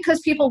 Not because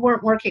people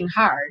weren't working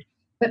hard,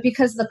 but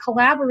because the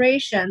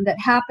collaboration that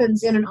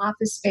happens in an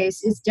office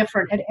space is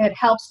different. It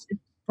helps,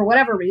 for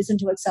whatever reason,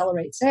 to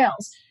accelerate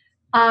sales.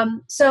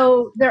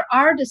 So there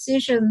are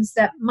decisions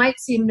that might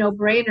seem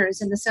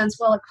no-brainers in the sense,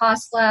 well, it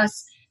costs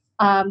less,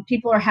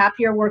 people are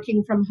happier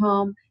working from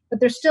home, but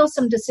there's still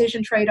some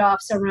decision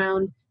trade-offs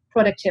around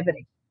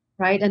productivity,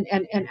 right, and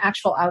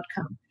actual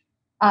outcome.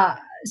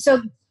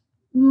 So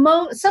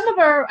some of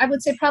our, I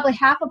would say probably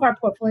half of our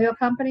portfolio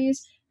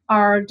companies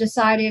are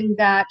deciding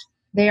that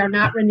they are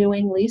not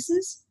renewing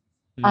leases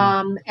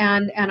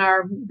and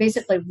are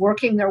basically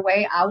working their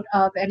way out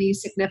of any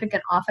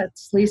significant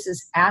office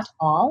leases at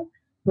all,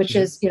 which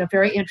is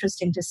very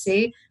interesting to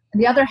see.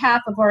 And the other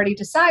half have already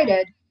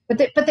decided, but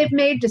they've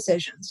made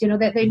decisions.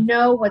 They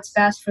know what's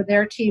best for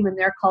their team and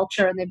their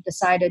culture, and they've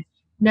decided,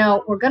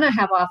 no, we're going to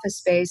have office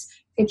space.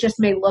 It just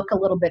may look a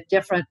little bit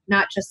different,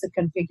 not just the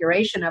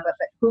configuration of it,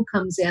 but who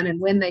comes in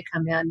and when they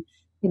come in.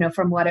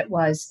 from what it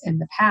was in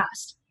the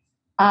past.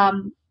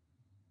 On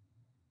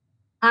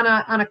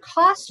a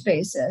cost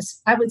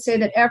basis, I would say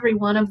that every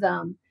one of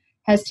them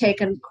has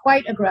taken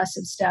quite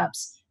aggressive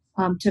steps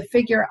to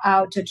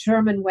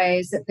determine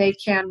ways that they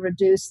can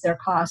reduce their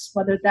costs,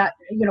 whether that,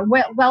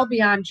 well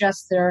beyond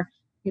just their,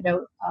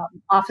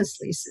 office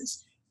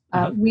leases.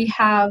 We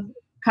have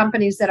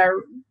companies that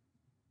are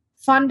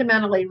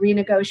fundamentally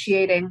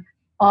renegotiating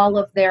all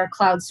of their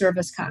cloud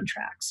service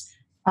contracts.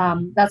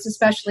 That's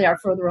especially our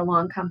further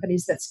along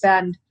companies that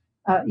spend,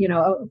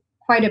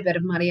 quite a bit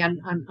of money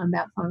on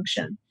that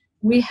function.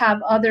 We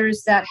have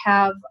others that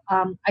have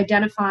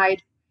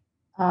identified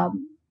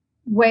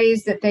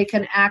ways that they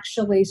can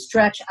actually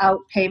stretch out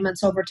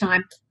payments over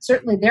time.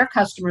 Certainly their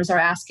customers are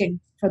asking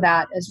for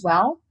that as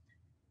well.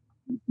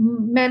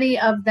 Many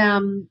of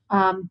them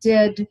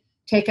did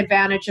take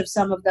advantage of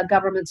some of the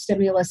government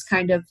stimulus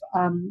kind of,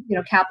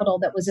 capital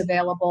that was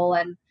available,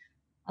 and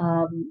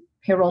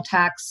payroll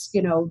tax,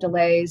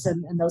 delays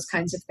and those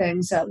kinds of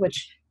things,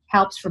 which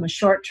helps from a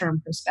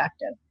short-term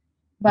perspective.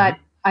 But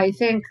I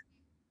think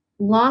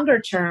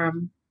longer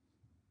term,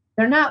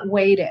 they're not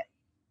weighted.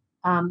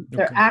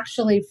 They're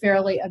actually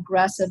fairly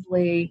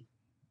aggressively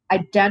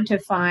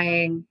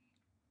identifying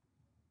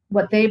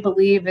what they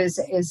believe is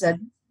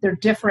their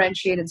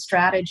differentiated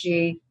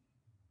strategy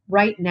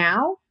right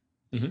now,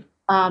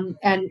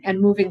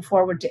 and moving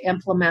forward to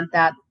implement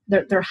that.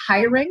 They're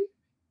hiring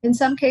in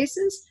some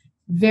cases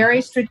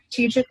very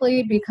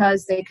strategically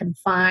because they can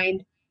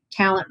find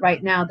talent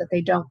right now that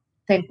they don't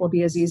think will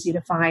be as easy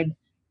to find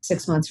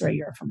 6 months or a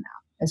year from now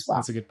as well.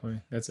 That's a good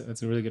point. That's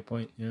a really good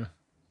point. Yeah.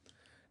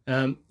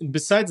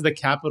 Besides the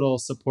capital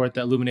support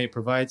that Luminate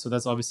provides, so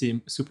that's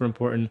obviously super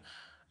important.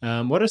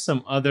 What are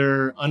some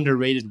other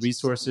underrated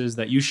resources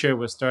that you share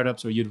with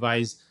startups or you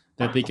advise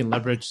that they can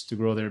leverage to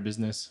grow their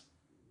business?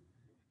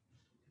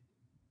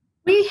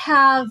 We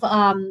have,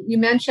 you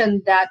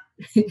mentioned that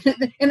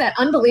in that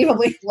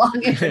unbelievably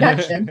long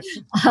introduction,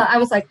 I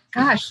was like,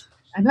 gosh,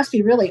 I must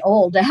be really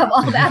old to have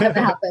all that have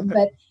happened.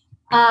 But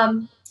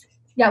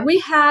we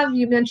have,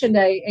 you mentioned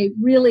a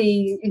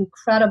really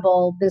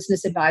incredible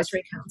business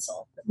advisory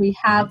council. We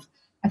have,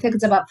 I think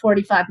it's about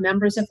 45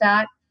 members of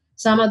that.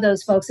 Some of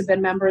those folks have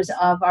been members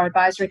of our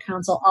advisory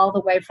council all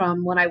the way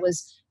from when I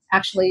was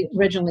actually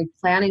originally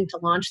planning to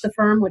launch the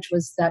firm, which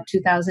was that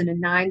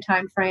 2009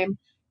 timeframe.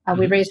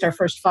 We raised our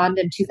first fund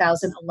in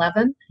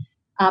 2011.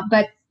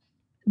 But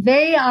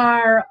they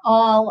are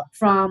all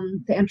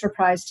from the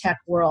enterprise tech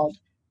world,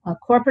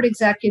 corporate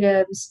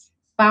executives,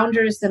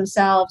 founders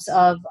themselves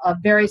of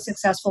very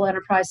successful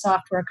enterprise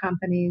software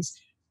companies,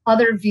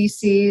 other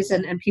VCs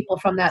and people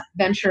from that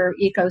venture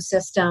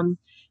ecosystem.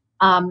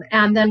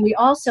 And then we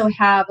also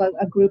have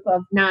a group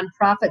of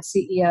nonprofit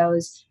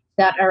CEOs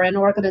that are in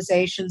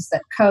organizations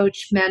that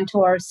coach,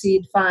 mentor,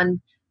 seed fund,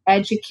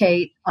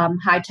 educate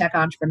high-tech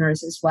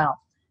entrepreneurs as well.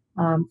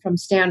 From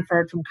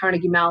Stanford, from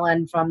Carnegie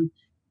Mellon, from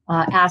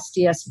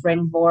Astia,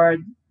 Springboard,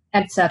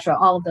 etc.,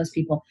 all of those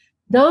people.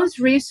 Those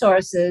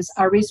resources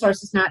are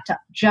resources not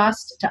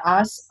just to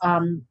us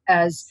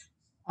as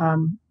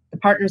the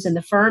partners in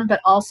the firm,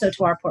 but also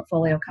to our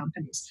portfolio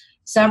companies.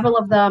 Several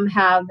of them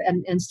have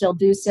and still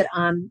do sit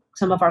on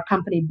some of our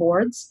company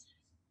boards.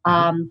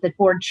 The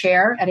board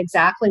chair at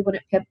Exactly when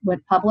it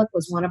went public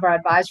was one of our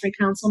advisory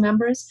council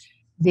members.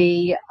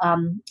 The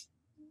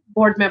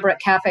board member at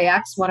Cafe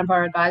X, one of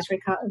our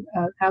advisory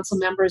council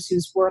members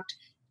who's worked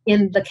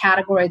in the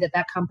category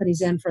that company's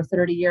in for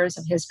 30 years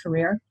of his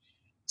career.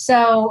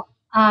 So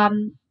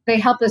they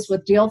help us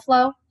with deal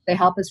flow. They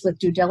help us with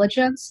due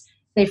diligence.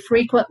 They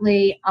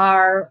frequently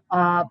are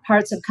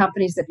parts of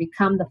companies that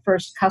become the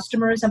first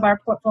customers of our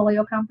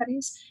portfolio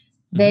companies.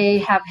 They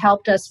have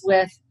helped us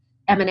with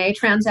M&A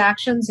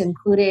transactions,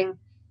 including,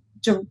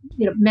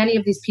 many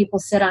of these people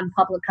sit on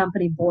public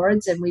company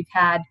boards, and we've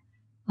had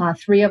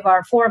 4 of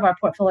our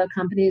portfolio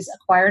companies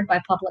acquired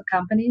by public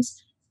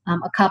companies,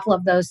 a couple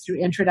of those through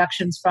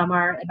introductions from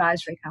our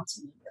advisory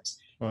council members.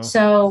 Wow.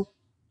 So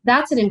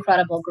that's an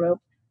incredible group.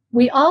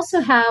 We also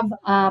have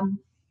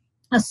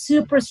a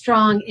super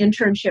strong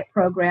internship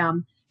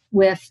program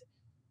with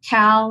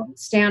Cal,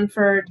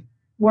 Stanford,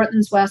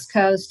 Wharton's West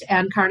Coast,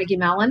 and Carnegie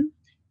Mellon.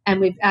 And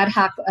we've ad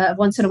hoc,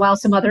 once in a while,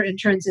 some other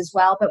interns as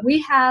well. But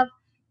we have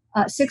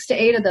 6 to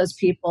 8 of those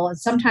people, and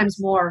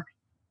sometimes more,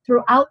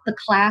 throughout the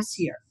class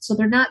year. So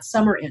they're not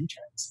summer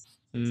interns.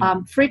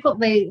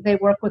 Frequently, they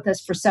work with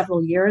us for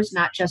several years,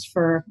 not just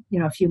for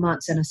a few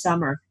months in a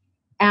summer.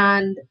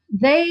 And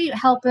they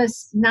help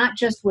us not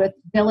just with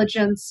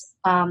diligence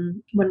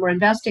when we're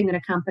investing in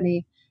a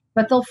company,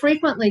 but they'll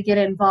frequently get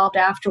involved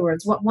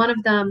afterwards. One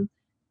of them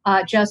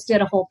just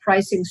did a whole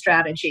pricing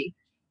strategy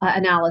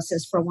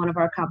analysis for one of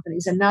our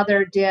companies.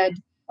 Another did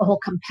a whole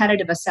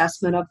competitive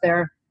assessment of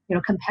their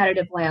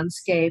competitive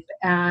landscape.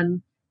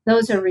 And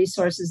those are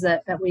resources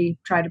that we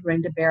try to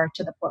bring to bear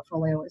to the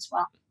portfolio as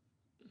well.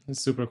 That's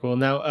super cool.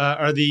 Now,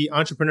 are the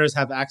entrepreneurs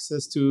have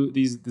access to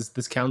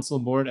this council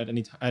board at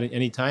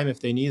any time if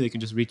they need? They can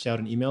just reach out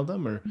and email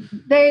them, or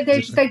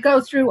they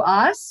go through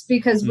us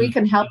because we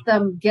can help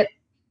them get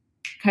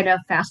kind of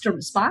faster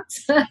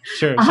response.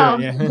 Sure, sure,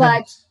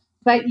 yeah.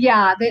 But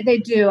yeah, they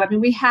do. I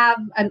mean, we have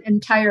an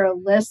entire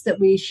list that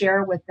we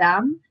share with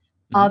them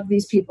of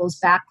these people's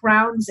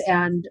backgrounds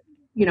and,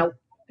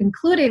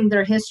 including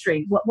their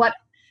history. What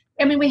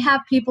I mean, we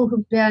have people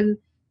who've been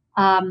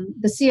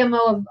the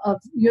CMO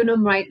of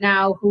Unum right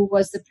now, who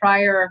was the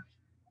prior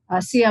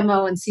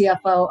CMO and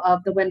CFO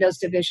of the Windows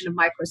division of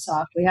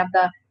Microsoft. We have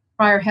the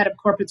prior head of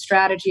corporate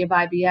strategy of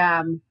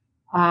IBM,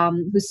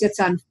 who sits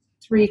on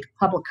 3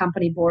 public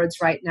company boards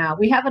right now.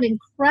 We have an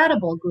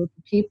incredible group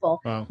of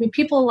people. Wow. I mean,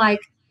 people like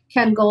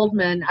Ken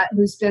Goldman,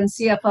 who's been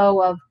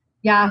CFO of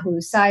Yahoo,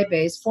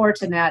 Sybase,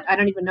 Fortinet. I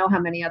don't even know how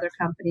many other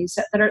companies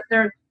that are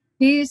there.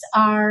 These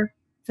are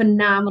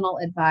phenomenal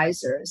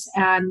advisors,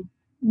 and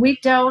we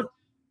don't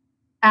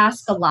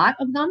ask a lot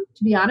of them,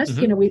 to be honest.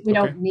 We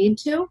don't need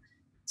to.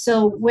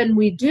 So when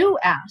we do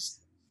ask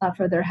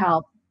for their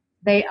help,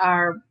 they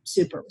are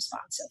super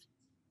responsive.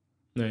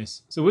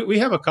 Nice. So we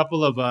have a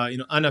couple of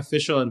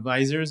unofficial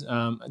advisors.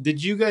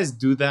 Did you guys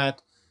do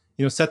that?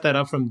 Set that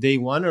up from day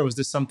one, or was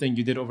this something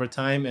you did over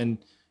time? And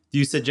do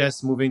you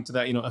suggest moving to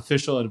that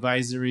official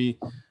advisory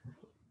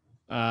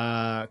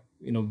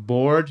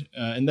board?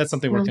 And that's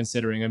something we're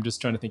considering. I'm just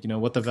trying to think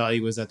what the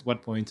value is at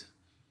what point.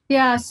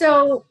 Yeah.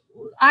 So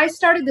I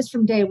started this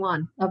from day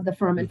one of the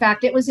firm. In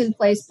fact, it was in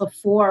place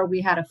before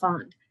we had a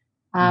fund.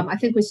 I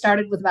think we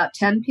started with about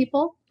 10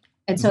 people.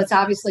 And so it's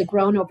obviously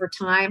grown over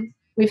time.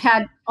 We've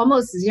had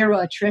almost zero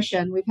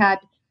attrition. We've had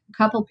a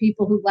couple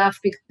people who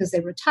left because they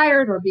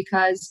retired or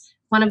because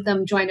one of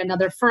them joined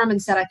another firm and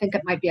said, I think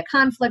it might be a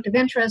conflict of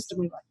interest. And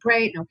we were like,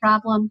 great, no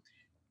problem.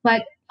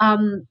 But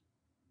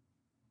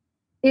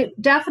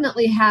it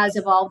definitely has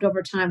evolved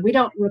over time. We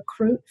don't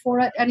recruit for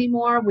it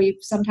anymore. We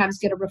sometimes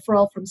get a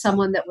referral from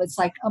someone that was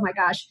like, oh my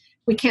gosh,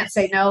 we can't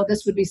say no.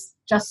 This would be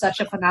just such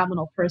a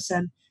phenomenal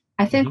person.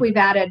 I think we've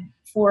added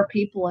 4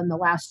 people in the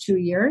last 2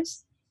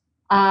 years.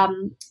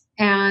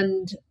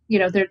 And,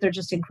 they're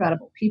just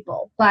incredible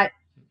people. But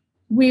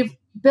we've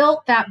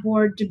built that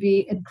board to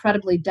be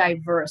incredibly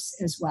diverse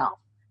as well.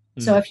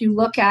 So if you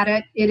look at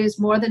it, it is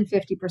more than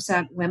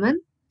 50%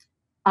 women.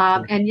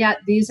 And yet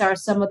these are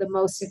some of the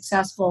most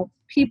successful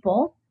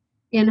people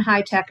in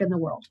high tech in the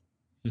world.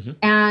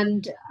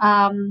 And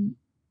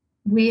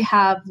we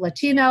have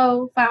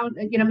Latino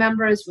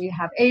members, we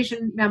have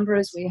Asian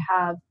members, we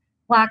have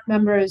Black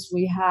members,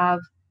 we have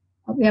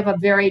a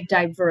very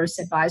diverse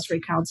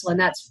advisory council, and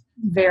that's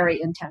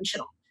very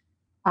intentional.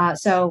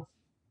 So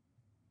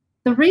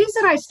the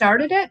reason I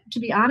started it, to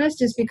be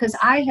honest, is because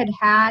I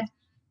had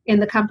in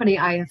the company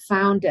I have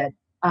founded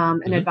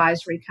an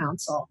advisory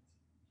council.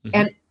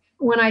 And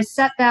when I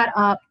set that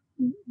up,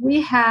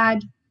 we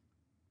had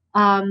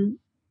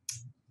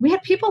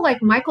people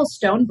like Michael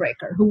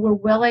Stonebreaker who were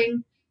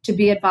willing to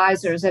be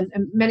advisors. And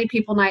many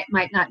people might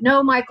not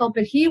know Michael,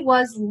 but he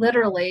was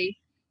literally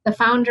the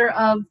founder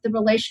of the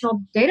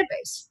relational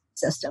database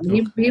system.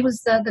 He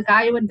was the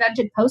guy who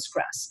invented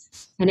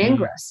Postgres and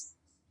Ingress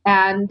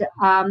and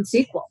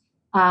SQL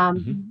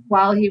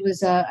while he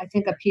was, I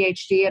think, a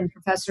PhD and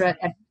professor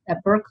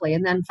at Berkeley,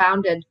 and then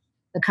founded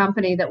the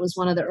company that was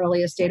one of the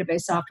earliest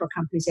database software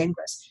companies,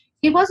 Ingress.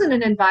 He wasn't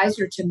an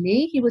advisor to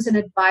me. He was an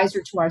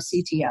advisor to our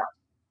CTO,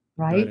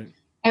 right?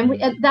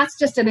 And that's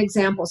just an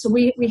example. So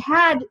we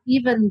had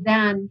even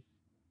then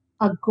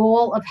a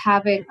goal of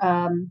having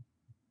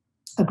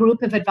a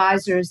group of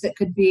advisors that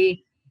could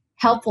be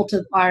helpful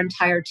to our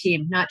entire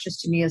team, not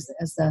just to me as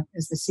the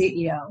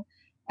CEO.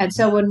 And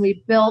so when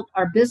we built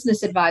our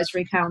business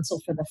advisory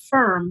council for the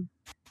firm,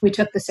 we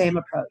took the same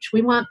approach.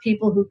 We want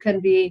people who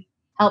can be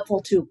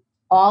helpful to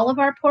all of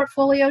our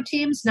portfolio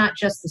teams, not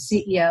just the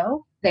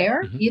CEO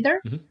there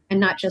either, and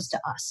not just to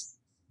us.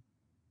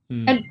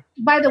 And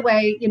by the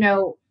way,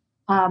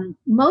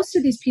 most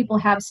of these people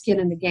have skin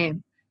in the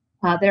game.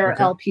 There are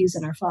LPs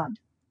in our fund.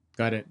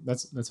 Got it.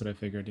 That's what I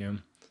figured. Yeah,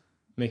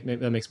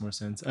 that makes more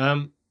sense.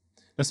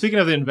 Now, speaking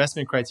of the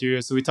investment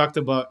criteria, so we talked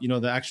about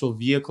the actual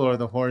vehicle or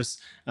the horse,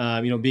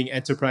 being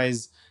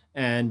enterprise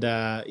and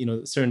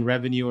certain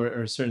revenue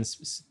or certain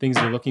things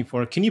you're looking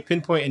for. Can you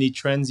pinpoint any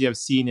trends you have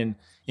seen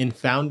in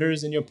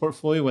founders in your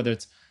portfolio, whether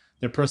it's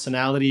their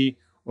personality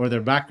or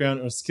their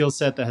background or skill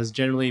set that has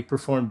generally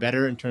performed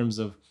better in terms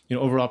of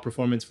overall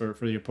performance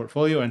for your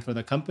portfolio and for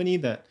the company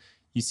that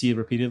you see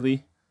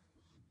repeatedly?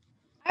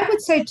 I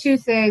would say 2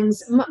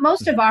 things.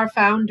 Most of our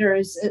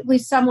founders, at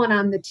least someone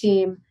on the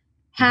team,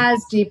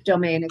 has deep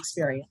domain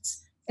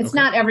experience. It's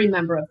not every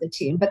member of the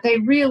team, but they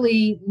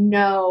really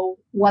know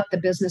what the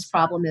business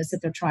problem is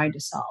that they're trying to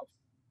solve.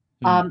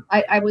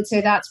 I would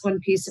say that's one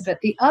piece of it.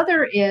 The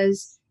other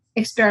is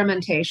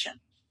experimentation.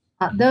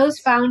 Those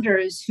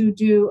founders who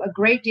do a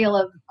great deal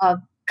of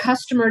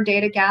customer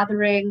data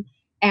gathering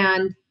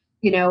and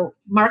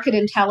market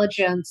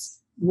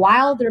intelligence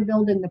while they're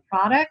building the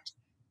product,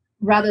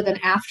 rather than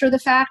after the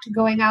fact,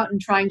 going out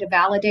and trying to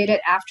validate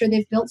it after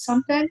they've built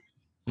something,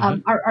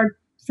 are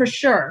for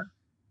sure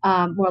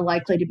more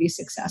likely to be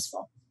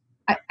successful.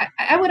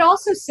 I would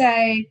also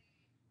say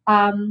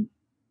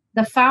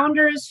the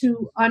founders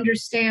who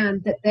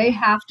understand that they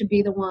have to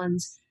be the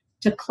ones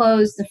to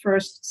close the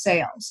first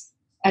sales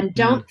and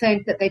don't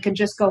think that they can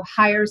just go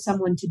hire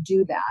someone to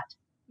do that,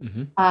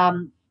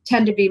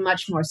 tend to be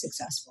much more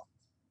successful.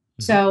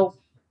 So,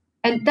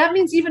 and that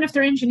means even if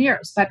they're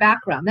engineers by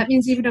background, that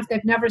means even if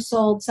they've never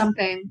sold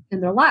something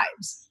in their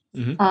lives,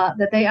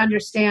 that they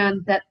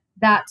understand that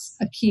that's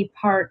a key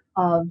part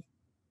of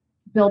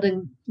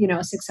building,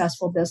 a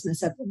successful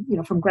business at,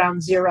 from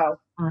ground zero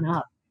on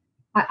up.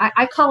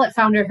 I call it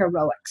founder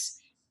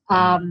heroics.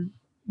 And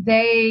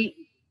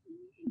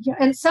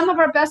some of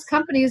our best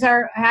companies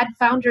had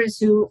founders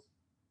who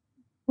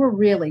were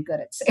really good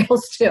at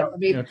sales too. I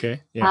mean,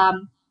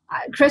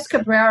 Chris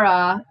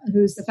Cabrera,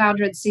 who's the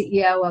founder and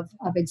CEO of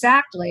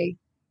Exactly,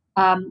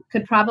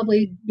 could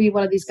probably be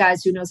one of these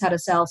guys who knows how to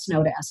sell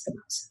snow to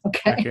Eskimos.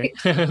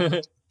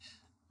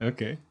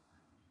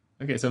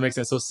 Okay, so it makes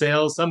sense. So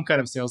sales, some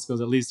kind of sales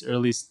skills, at least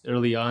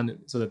early on,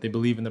 so that they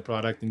believe in the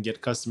product and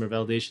get customer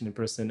validation in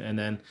person, and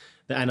then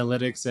the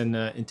analytics and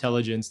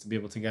intelligence to be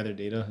able to gather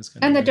data.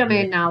 And the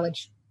domain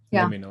knowledge.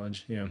 Domain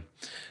knowledge, yeah.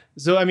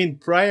 So, I mean,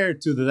 prior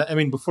to that,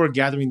 before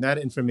gathering that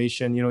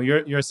information,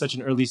 you're at such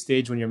an early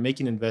stage when you're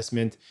making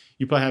investment,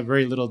 you probably have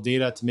very little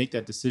data to make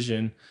that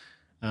decision.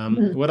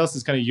 What else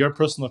is kind of your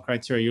personal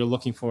criteria you're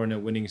looking for in a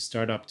winning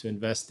startup to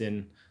invest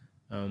in?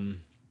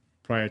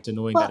 Prior to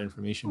knowing that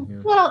information?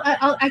 Yeah. Well,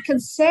 I can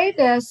say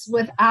this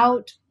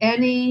without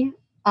any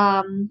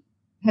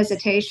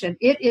hesitation.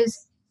 It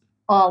is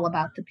all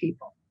about the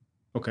people.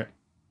 Okay.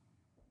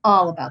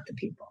 All about the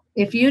people.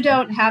 If you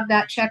don't have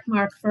that check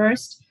mark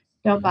first,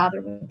 don't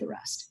bother with the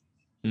rest.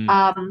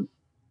 Our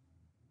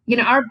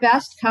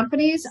best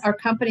companies are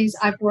companies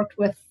I've worked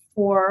with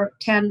for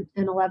 10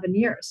 and 11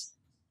 years.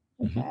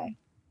 Okay.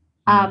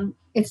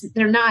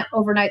 They're not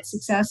overnight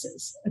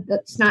successes.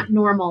 That's not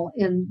normal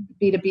in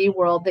the B2B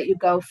world that you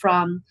go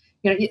from,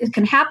 it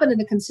can happen in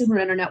the consumer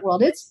internet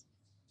world.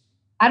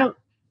 I don't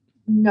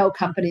know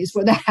companies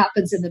where that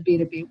happens in the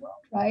B2B world,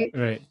 right?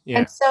 Right. Yeah.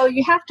 And so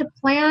you have to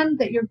plan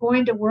that you're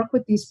going to work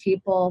with these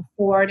people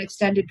for an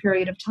extended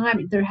period of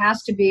time. There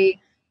has to be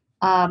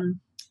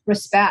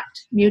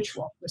respect,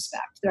 mutual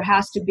respect. There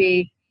has to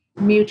be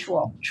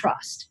mutual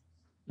trust.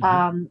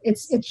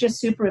 It's just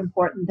super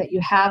important that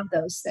you have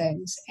those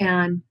things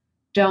and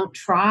don't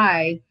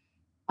try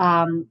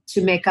to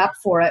make up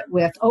for it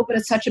with, but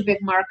it's such a big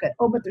market.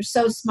 But they're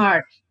so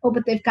smart.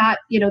 But they've got,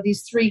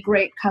 these 3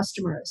 great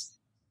customers.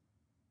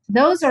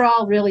 Those are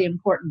all really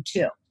important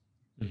too.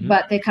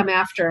 But they come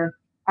after,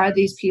 are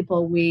these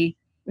people we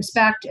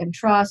respect and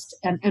trust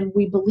and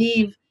we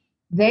believe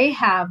they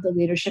have the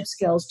leadership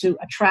skills to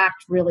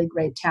attract really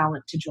great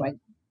talent to join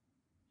them.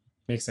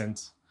 Makes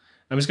sense.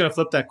 I'm just going to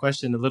flip that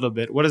question a little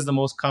bit. What is the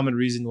most common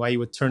reason why you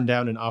would turn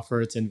down an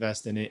offer to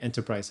invest in an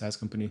enterprise SaaS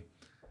company?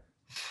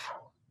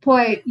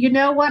 Boy, you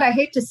know what? I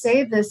hate to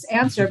say this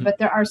answer, but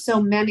there are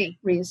so many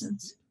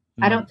reasons.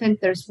 I don't think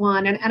there's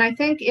one. And I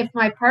think if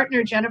my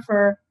partner,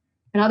 Jennifer,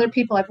 and other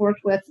people I've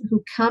worked with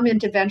who come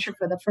into venture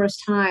for the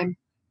first time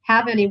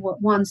have any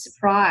one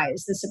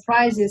surprise, the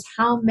surprise is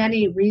how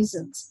many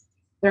reasons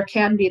there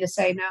can be to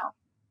say no.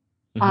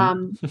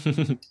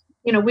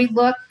 We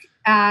look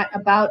at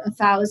about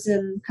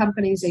 1,000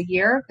 companies a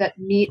year that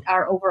meet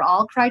our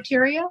overall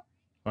criteria,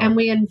 and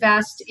we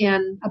invest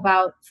in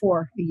about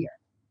 4 a year.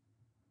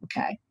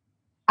 Okay.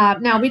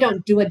 Now we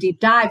don't do a deep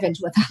dive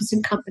into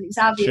 1,000 companies,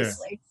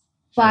 obviously,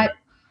 but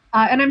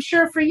and I'm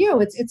sure for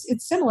you it's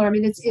similar. I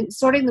mean, it's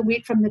sorting the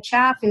wheat from the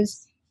chaff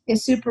is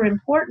super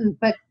important.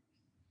 But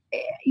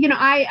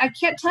I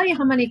can't tell you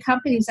how many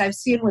companies I've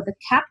seen where the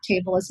cap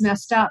table is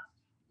messed up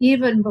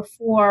even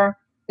before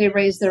they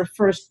raise their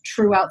first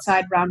true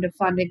outside round of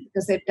funding,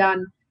 because they've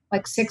done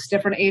like 6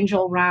 different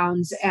angel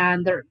rounds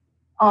and they're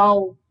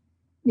all,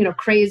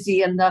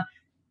 crazy. And the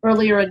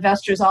earlier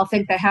investors all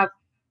think they have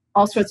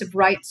all sorts of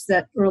rights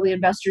that early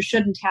investors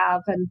shouldn't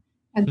have and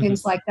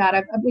things like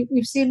that.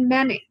 We've seen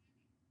many,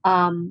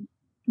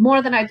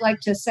 more than I'd like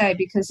to say,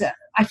 because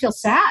I feel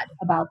sad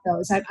about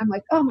those. I'm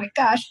like, oh my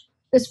gosh,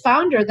 this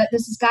founder, that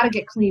this has got to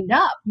get cleaned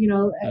up,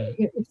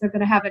 if they're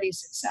going to have any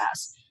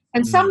success.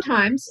 And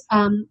sometimes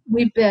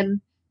we've been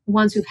the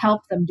ones who've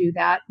helped them do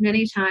that.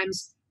 Many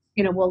times,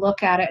 we'll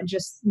look at it and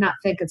just not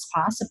think it's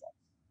possible.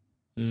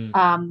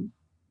 I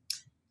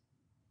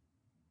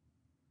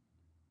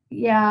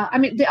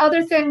mean, the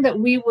other thing that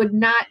we would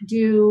not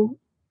do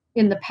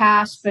in the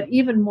past, but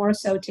even more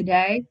so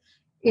today,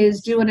 is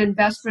do an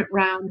investment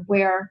round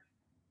where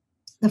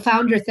the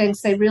founder thinks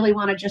they really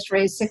want to just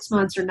raise 6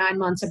 months or 9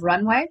 months of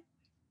runway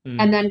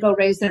and then go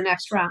raise their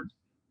next round,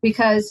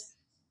 because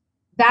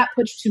that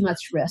puts too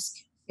much risk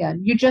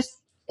in. You just,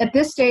 at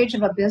this stage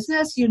of a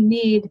business, you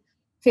need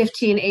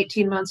 15,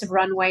 18 months of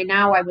runway.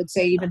 Now, I would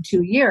say even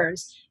 2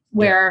 years,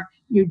 where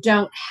you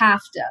don't have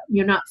to,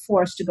 you're not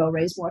forced to go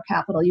raise more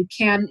capital. You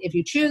can if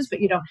you choose,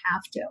 but you don't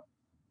have to.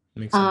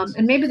 Makes sense.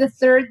 And maybe the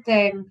third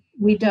thing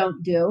we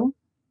don't do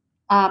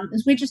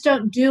is we just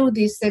don't do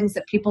these things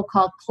that people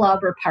call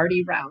club or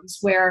party rounds,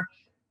 where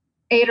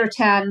 8 or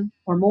 10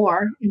 or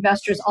more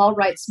investors all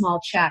write small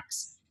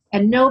checks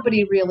and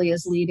nobody really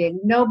is leading.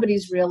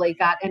 Nobody's really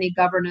got any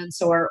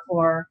governance or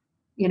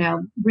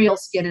real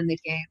skin in the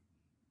game.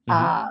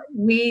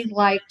 We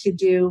like to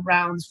do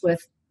rounds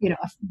with, a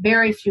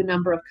very few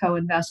number of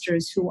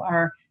co-investors who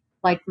are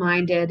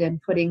like-minded and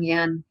putting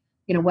in,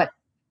 what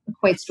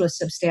equates to a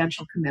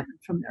substantial commitment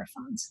from their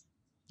funds.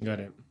 Got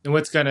it. And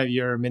what's kind of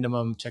your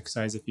minimum check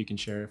size, if you can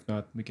share? If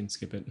not, we can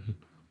skip it.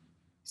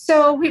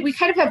 So we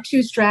kind of have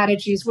two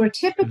strategies. We're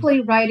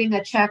typically writing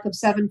a check of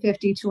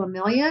 $750 to $1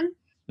 million,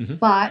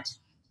 but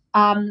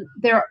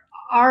there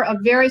are a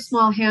very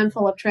small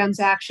handful of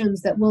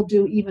transactions that we'll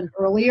do even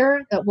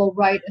earlier that we'll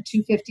write a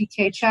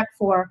 $250K check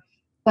for.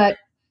 But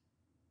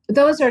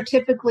those are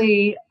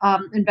typically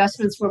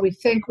investments where we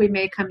think we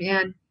may come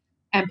in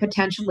and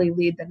potentially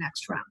lead the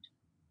next round.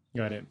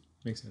 Got it.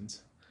 Makes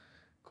sense.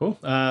 Cool.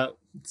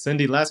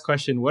 Cindy, last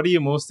question. What are you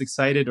most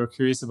excited or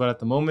curious about at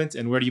the moment,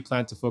 and where do you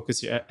plan to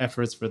focus your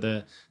efforts for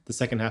the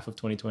second half of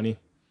 2020?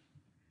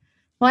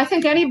 Well, I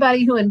think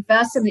anybody who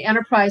invests in the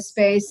enterprise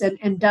space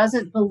and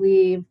doesn't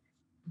believe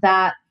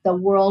that the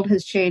world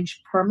has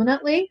changed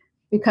permanently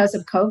because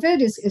of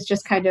COVID is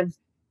just kind of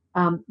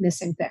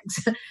missing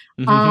things.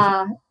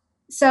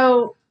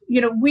 So,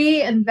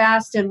 we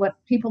invest in what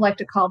people like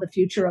to call the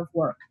future of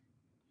work.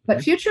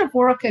 But future of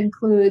work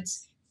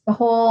includes the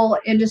whole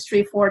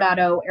Industry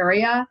 4.0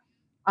 area.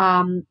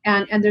 And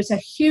there's a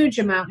huge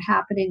amount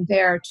happening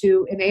there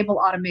to enable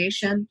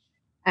automation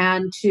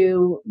and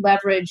to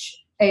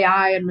leverage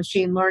AI and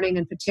machine learning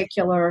in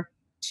particular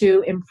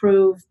to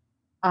improve,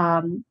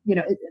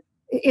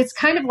 it's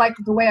kind of like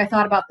the way I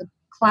thought about the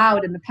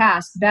cloud in the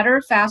past: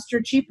 better,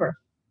 faster, cheaper,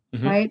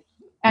 right?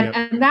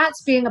 And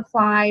that's being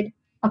applied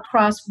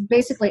across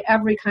basically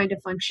every kind of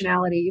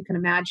functionality you can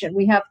imagine.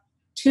 We have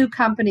two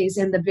companies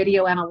in the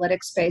video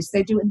analytics space.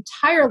 They do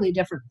entirely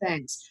different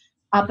things,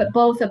 but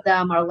both of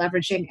them are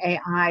leveraging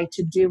AI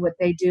to do what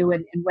they do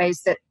in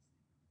ways that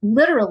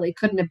literally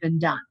couldn't have been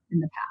done in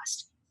the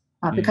past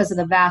because of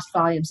the vast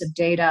volumes of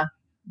data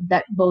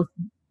that both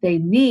they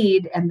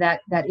need and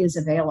that is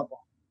available.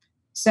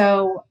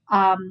 So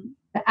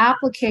the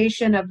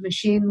application of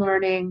machine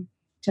learning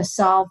to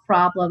solve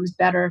problems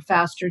better,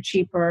 faster,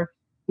 cheaper,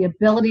 the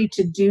ability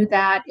to do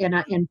that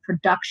in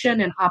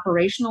production and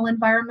operational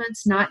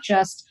environments, not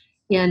just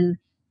in,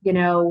 I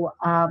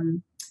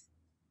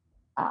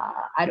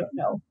don't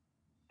know,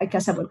 I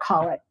guess I would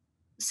call it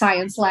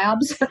science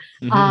labs,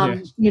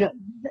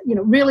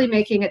 really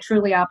making it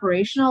truly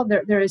operational.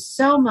 There is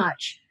so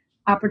much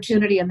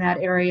opportunity in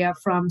that area,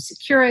 from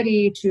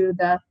security to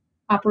the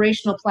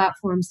operational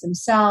platforms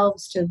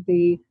themselves to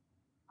the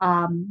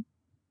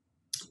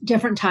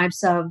different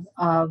types of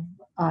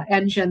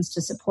engines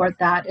to support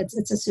that.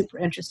 It's a super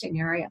interesting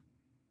area.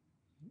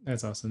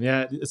 That's awesome.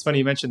 Yeah, it's funny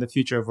you mentioned the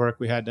future of work.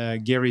 We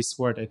had Gary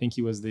Swart. I think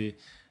he was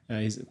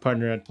he's a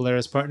partner at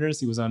Polaris Partners.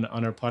 He was on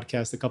our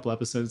podcast a couple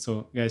episodes,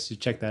 so you guys should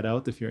check that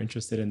out if you're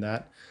interested in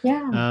that.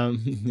 Yeah.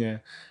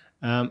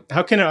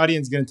 How can our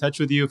audience get in touch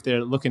with you if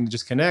they're looking to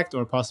just connect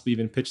or possibly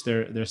even pitch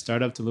their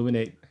startup to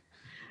Luminate?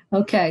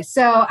 Okay,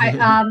 so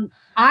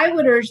I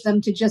would urge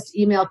them to just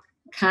email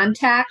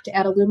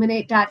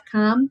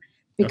contact@illuminate.com,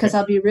 because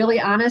I'll be really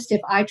honest,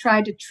 if I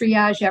tried to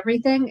triage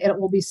everything, it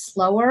will be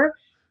slower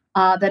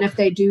than if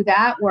they do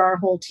that, where our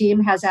whole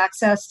team has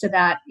access to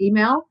that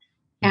email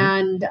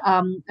and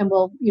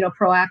we'll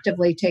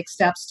proactively take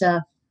steps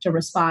to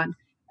respond.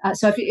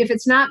 So if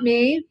it's not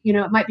me,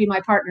 it might be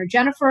my partner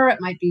Jennifer, it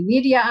might be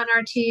media on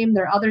our team,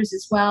 there are others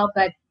as well,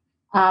 but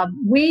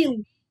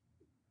we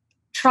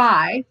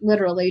try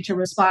literally to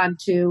respond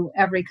to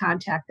every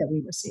contact that we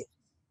receive.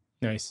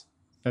 Nice.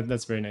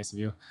 That's very nice of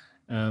you.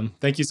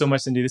 Thank you so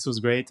much, Cindy. This was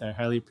great. I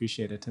highly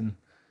appreciate it. And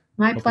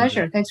my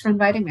pleasure. Thanks for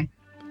inviting me.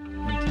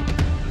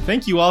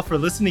 Thank you all for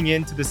listening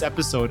in to this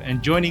episode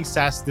and joining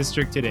SaaS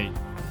District today.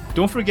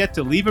 Don't forget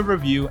to leave a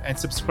review and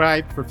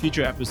subscribe for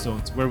future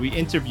episodes where we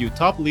interview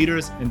top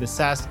leaders in the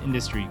SaaS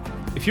industry.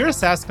 If you're a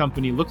SaaS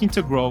company looking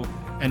to grow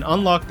and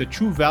unlock the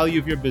true value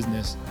of your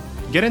business,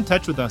 get in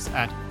touch with us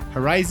at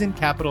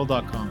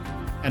horizoncapital.com.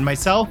 And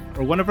myself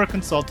or one of our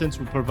consultants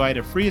will provide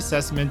a free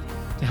assessment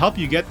to help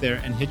you get there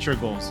and hit your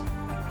goals.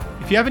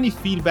 If you have any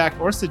feedback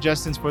or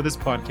suggestions for this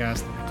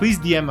podcast, please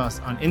DM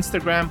us on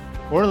Instagram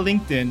or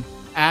LinkedIn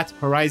at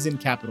Horizon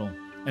Capital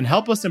and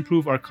help us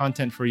improve our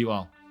content for you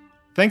all.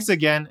 Thanks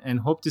again and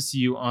hope to see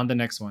you on the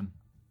next one.